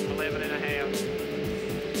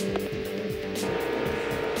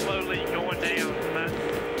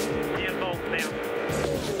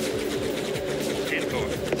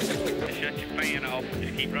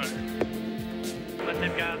 keep running. Let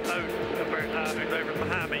them guys know compared to who's over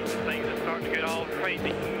behind me. Things are starting to get all crazy.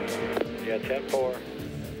 Yeah, 10-4.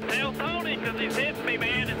 Tell Tony, because he's hitting me,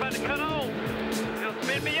 man. It's about to cut on. He'll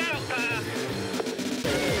spin me out, Ty.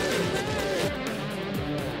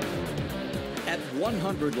 At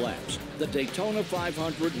 100 laps, the Daytona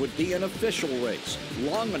 500 would be an official race,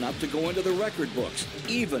 long enough to go into the record books,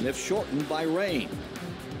 even if shortened by rain.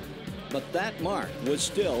 But that mark was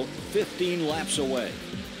still 15 laps away.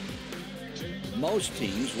 Most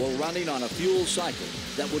teams were running on a fuel cycle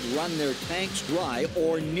that would run their tanks dry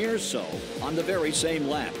or near so on the very same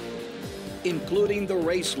lap, including the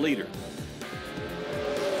race leader.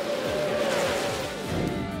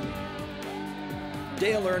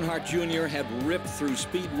 Dale Earnhardt Jr. had ripped through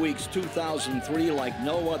Speed Weeks 2003 like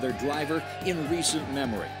no other driver in recent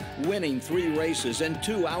memory, winning 3 races and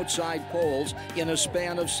 2 outside poles in a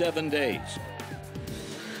span of 7 days.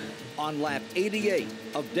 On lap 88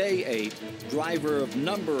 of day 8, driver of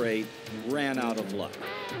number 8 ran out of luck.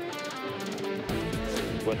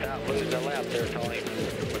 Without losing a lap there, Tony,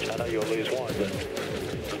 which I know you'll lose one,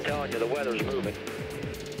 but I'm telling you, the weather's moving.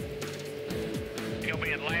 He'll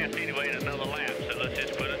be in last anyway in another lap, so let's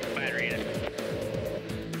just put a battery in it.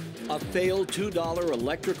 A failed $2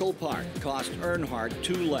 electrical part cost Earnhardt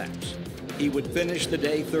 2 laps. He would finish the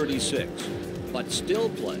day 36, but still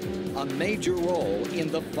play a major role in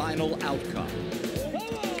the final outcome.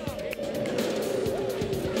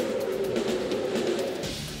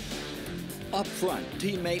 Up front,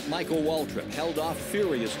 teammate Michael Waltrip held off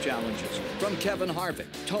furious challenges from Kevin Harvick,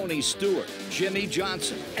 Tony Stewart, Jimmy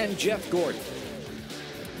Johnson, and Jeff Gordon.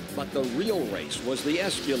 But the real race was the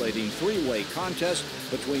escalating 3-way contest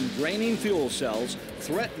between draining fuel cells,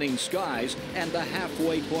 threatening skies, and the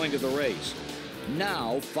halfway point of the race.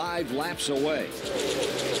 Now 5 laps away.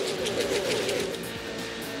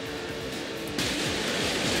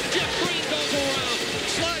 Jeff Green goes around,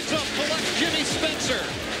 slides up to left Jimmy Spencer.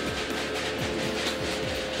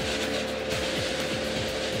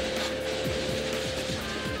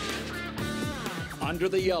 Under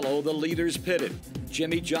the yellow, the leaders pitted.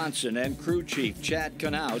 Jimmy Johnson and crew chief Chad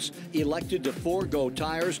Knaus elected to forego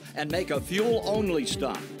tires and make a fuel-only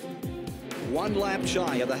stop. 1 lap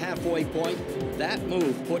shy of the halfway point, that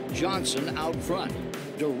move put Johnson out front.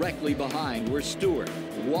 Directly behind were Stewart,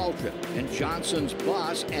 Waltrip, and Johnson's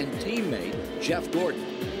boss and teammate, Jeff Gordon.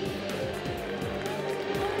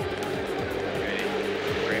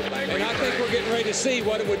 And I think we're getting ready to see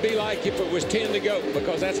what it would be like if it was 10 to go,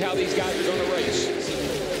 because that's how these guys are going to race.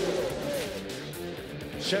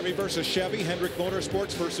 Chevy versus Chevy, Hendrick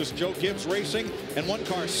Motorsports versus Joe Gibbs Racing, and one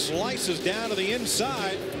car slices down to the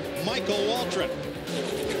inside, Michael Waltrip.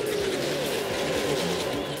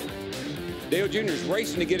 Dale Jr. is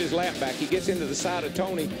racing to get his lap back. He gets into the side of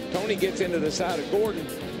Tony. Tony gets into the side of Gordon,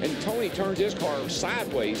 and Tony turns his car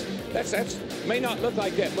sideways. That's may not look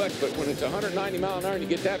like that much, but when it's 190 mile an hour and you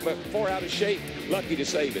get that far out of shape, lucky to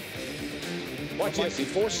save it. Watch this. He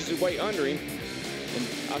forces his way under him. And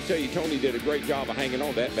I'll tell you, Tony did a great job of hanging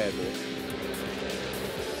on that bad boy.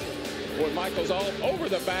 Boy, Michael's all over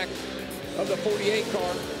the back of the 48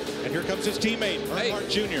 car. And here comes his teammate, Earnhardt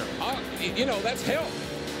Jr. You know, that's help.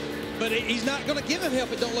 But he's not going to give him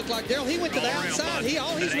help, it don't look like, Daryl. He went to the outside.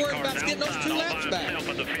 All he's worried about is getting those 2 laps back.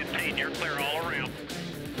 The 15, you're clear all around.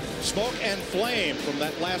 Smoke and flame from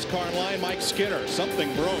that last car in line, Mike Skinner.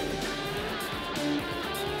 Something broke.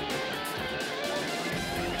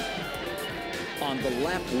 On the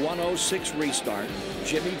lap 106 restart,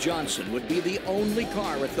 Jimmy Johnson would be the only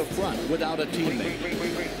car at the front without a teammate.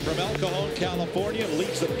 From El Cajon, California,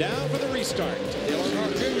 leads them down for the restart. Dale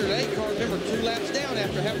Earnhardt Jr., the 8 car, remember, 2 laps down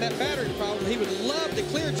after having that battery problem. He would love to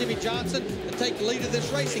clear Jimmy Johnson and take the lead of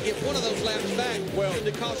this race and get one of those laps back. Well,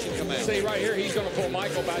 the caution come out. See right here, he's going to pull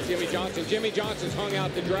Michael by Jimmy Johnson. Jimmy Johnson's hung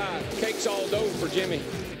out to dry. Cake's all dough for Jimmy.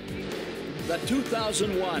 The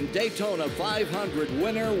 2001 Daytona 500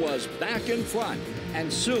 winner was back in front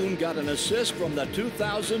and soon got an assist from the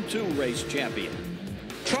 2002 race champion.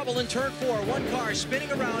 Trouble in turn 4. One car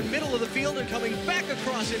spinning around middle of the field and coming back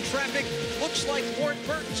across in traffic. Looks like Fort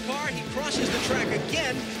Burton's car. He crosses the track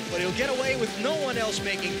again, but he'll get away with no one else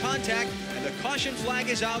making contact. And the caution flag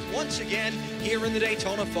is out once again here in the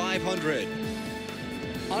Daytona 500.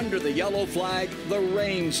 Under the yellow flag, the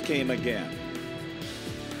rains came again.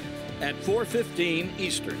 At 4:15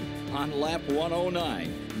 Eastern, on lap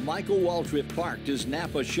 109, Michael Waltrip parked his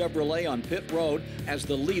Napa Chevrolet on pit road as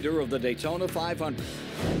the leader of the Daytona 500.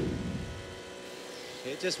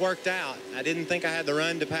 It just worked out. I didn't think I had the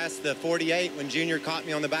run to pass the 48 when Junior caught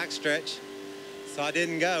me on the backstretch, so I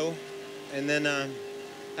didn't go. And then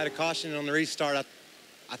had a caution on the restart.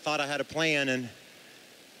 I thought I had a plan, and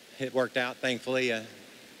it worked out, thankfully.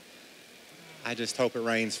 I just hope it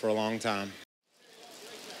rains for a long time.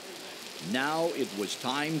 Now it was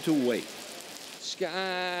time to wait.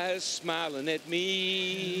 Skies smiling at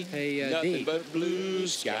me. Hey, nothing Dean. but blue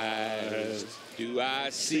skies do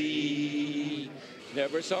I see.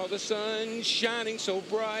 Never saw the sun shining so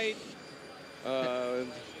bright.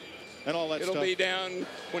 And all that it'll stuff. be down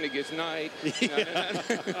when it gets night.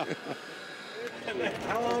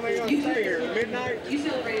 How long are they going to stay here? Midnight? You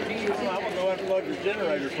celebrated New Year's Eve. I'm going to go have to plug your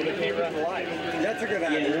generators so they can't run the light. That's a good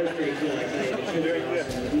idea. Very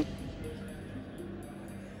good.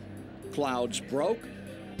 Clouds broke,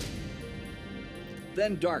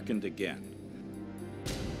 then darkened again.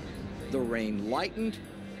 The rain lightened,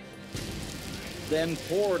 then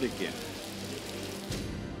poured again.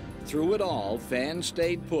 Through it all, fans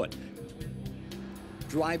stayed put.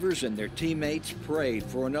 Drivers and their teammates prayed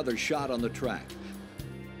for another shot on the track,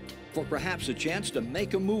 for perhaps a chance to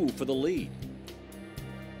make a move for the lead,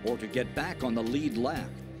 or to get back on the lead lap.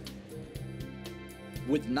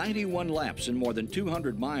 With 91 laps and more than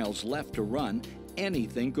 200 miles left to run,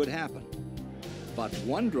 anything could happen. But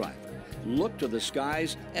one driver looked to the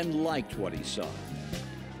skies and liked what he saw.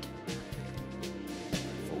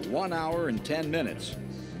 For 1 hour and 10 minutes,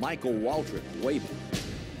 Michael Waltrip waited.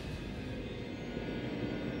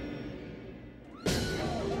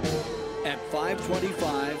 At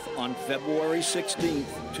 5:25 on February 16,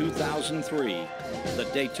 2003, the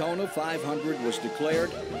Daytona 500 was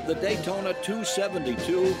declared the Daytona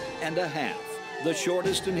 272.5, the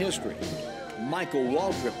shortest in history. Michael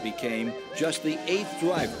Waltrip became just the 8th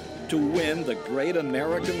driver to win the great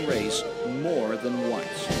American race more than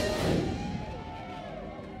once.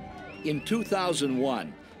 In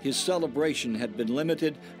 2001, his celebration had been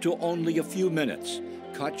limited to only a few minutes,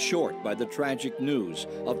 cut short by the tragic news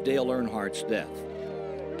of Dale Earnhardt's death.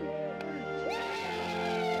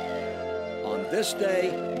 On this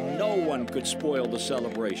day, no one could spoil the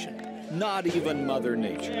celebration, not even Mother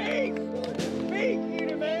Nature.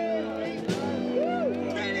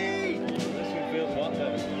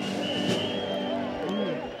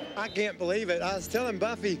 I can't believe it. I was telling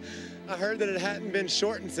Buffy, I heard that it hadn't been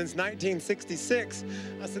shortened since 1966.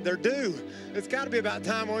 I said, they're due. It's got to be about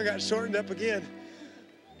time when we got shortened up again.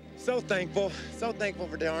 So thankful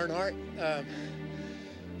for Dale Earnhardt.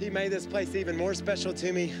 He made this place even more special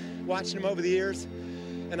to me, watching him over the years.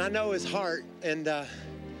 And I know his heart, and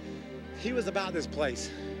he was about this place.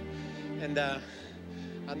 And I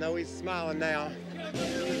know he's smiling now.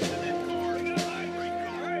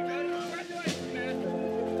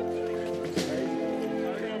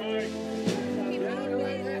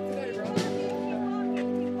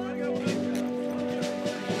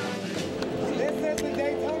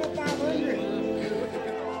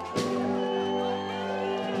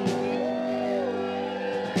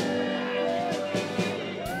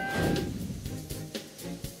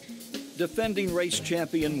 Defending race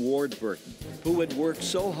champion Ward Burton, who had worked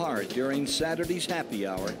so hard during Saturday's happy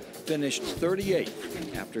hour, finished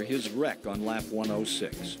 38th after his wreck on lap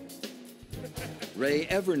 106. Ray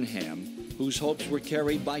Evernham, whose hopes were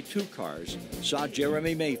carried by 2 cars, saw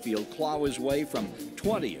Jeremy Mayfield claw his way from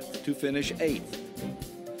 20th to finish 8th.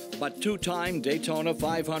 But 2-time Daytona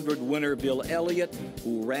 500 winner Bill Elliott,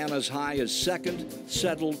 who ran as high as 2nd,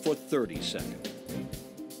 settled for 32nd.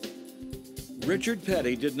 Richard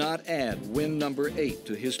Petty did not add win number 8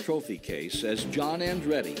 to his trophy case as John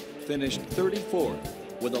Andretti finished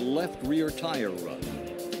 34th with a left rear tire rub,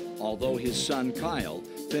 although his son Kyle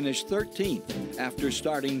finished 13th after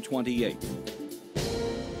starting 28th.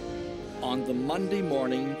 On the Monday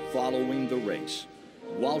morning following the race,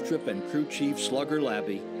 Waltrip and crew chief Slugger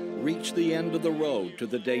Labbe reached the end of the road to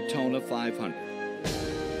the Daytona 500.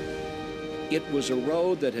 It was a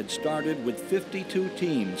road that had started with 52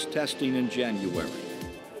 teams testing in January,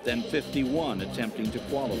 then 51 attempting to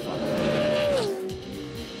qualify,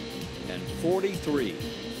 and 43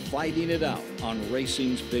 fighting it out on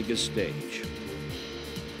racing's biggest stage.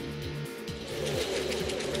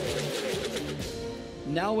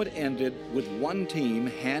 Now it ended with one team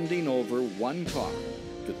handing over one car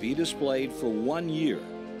to be displayed for 1 year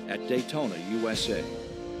at Daytona, USA.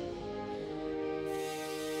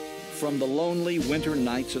 From the lonely winter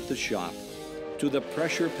nights at the shop to the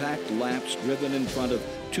pressure-packed laps driven in front of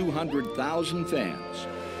 200,000 fans,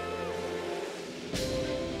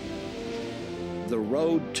 the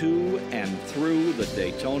road to and through the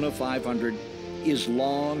Daytona 500 is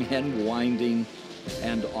long and winding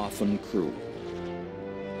and often cruel.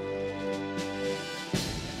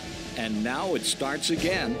 And now it starts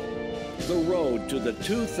again, the road to the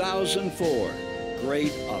 2004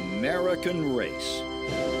 Great American Race.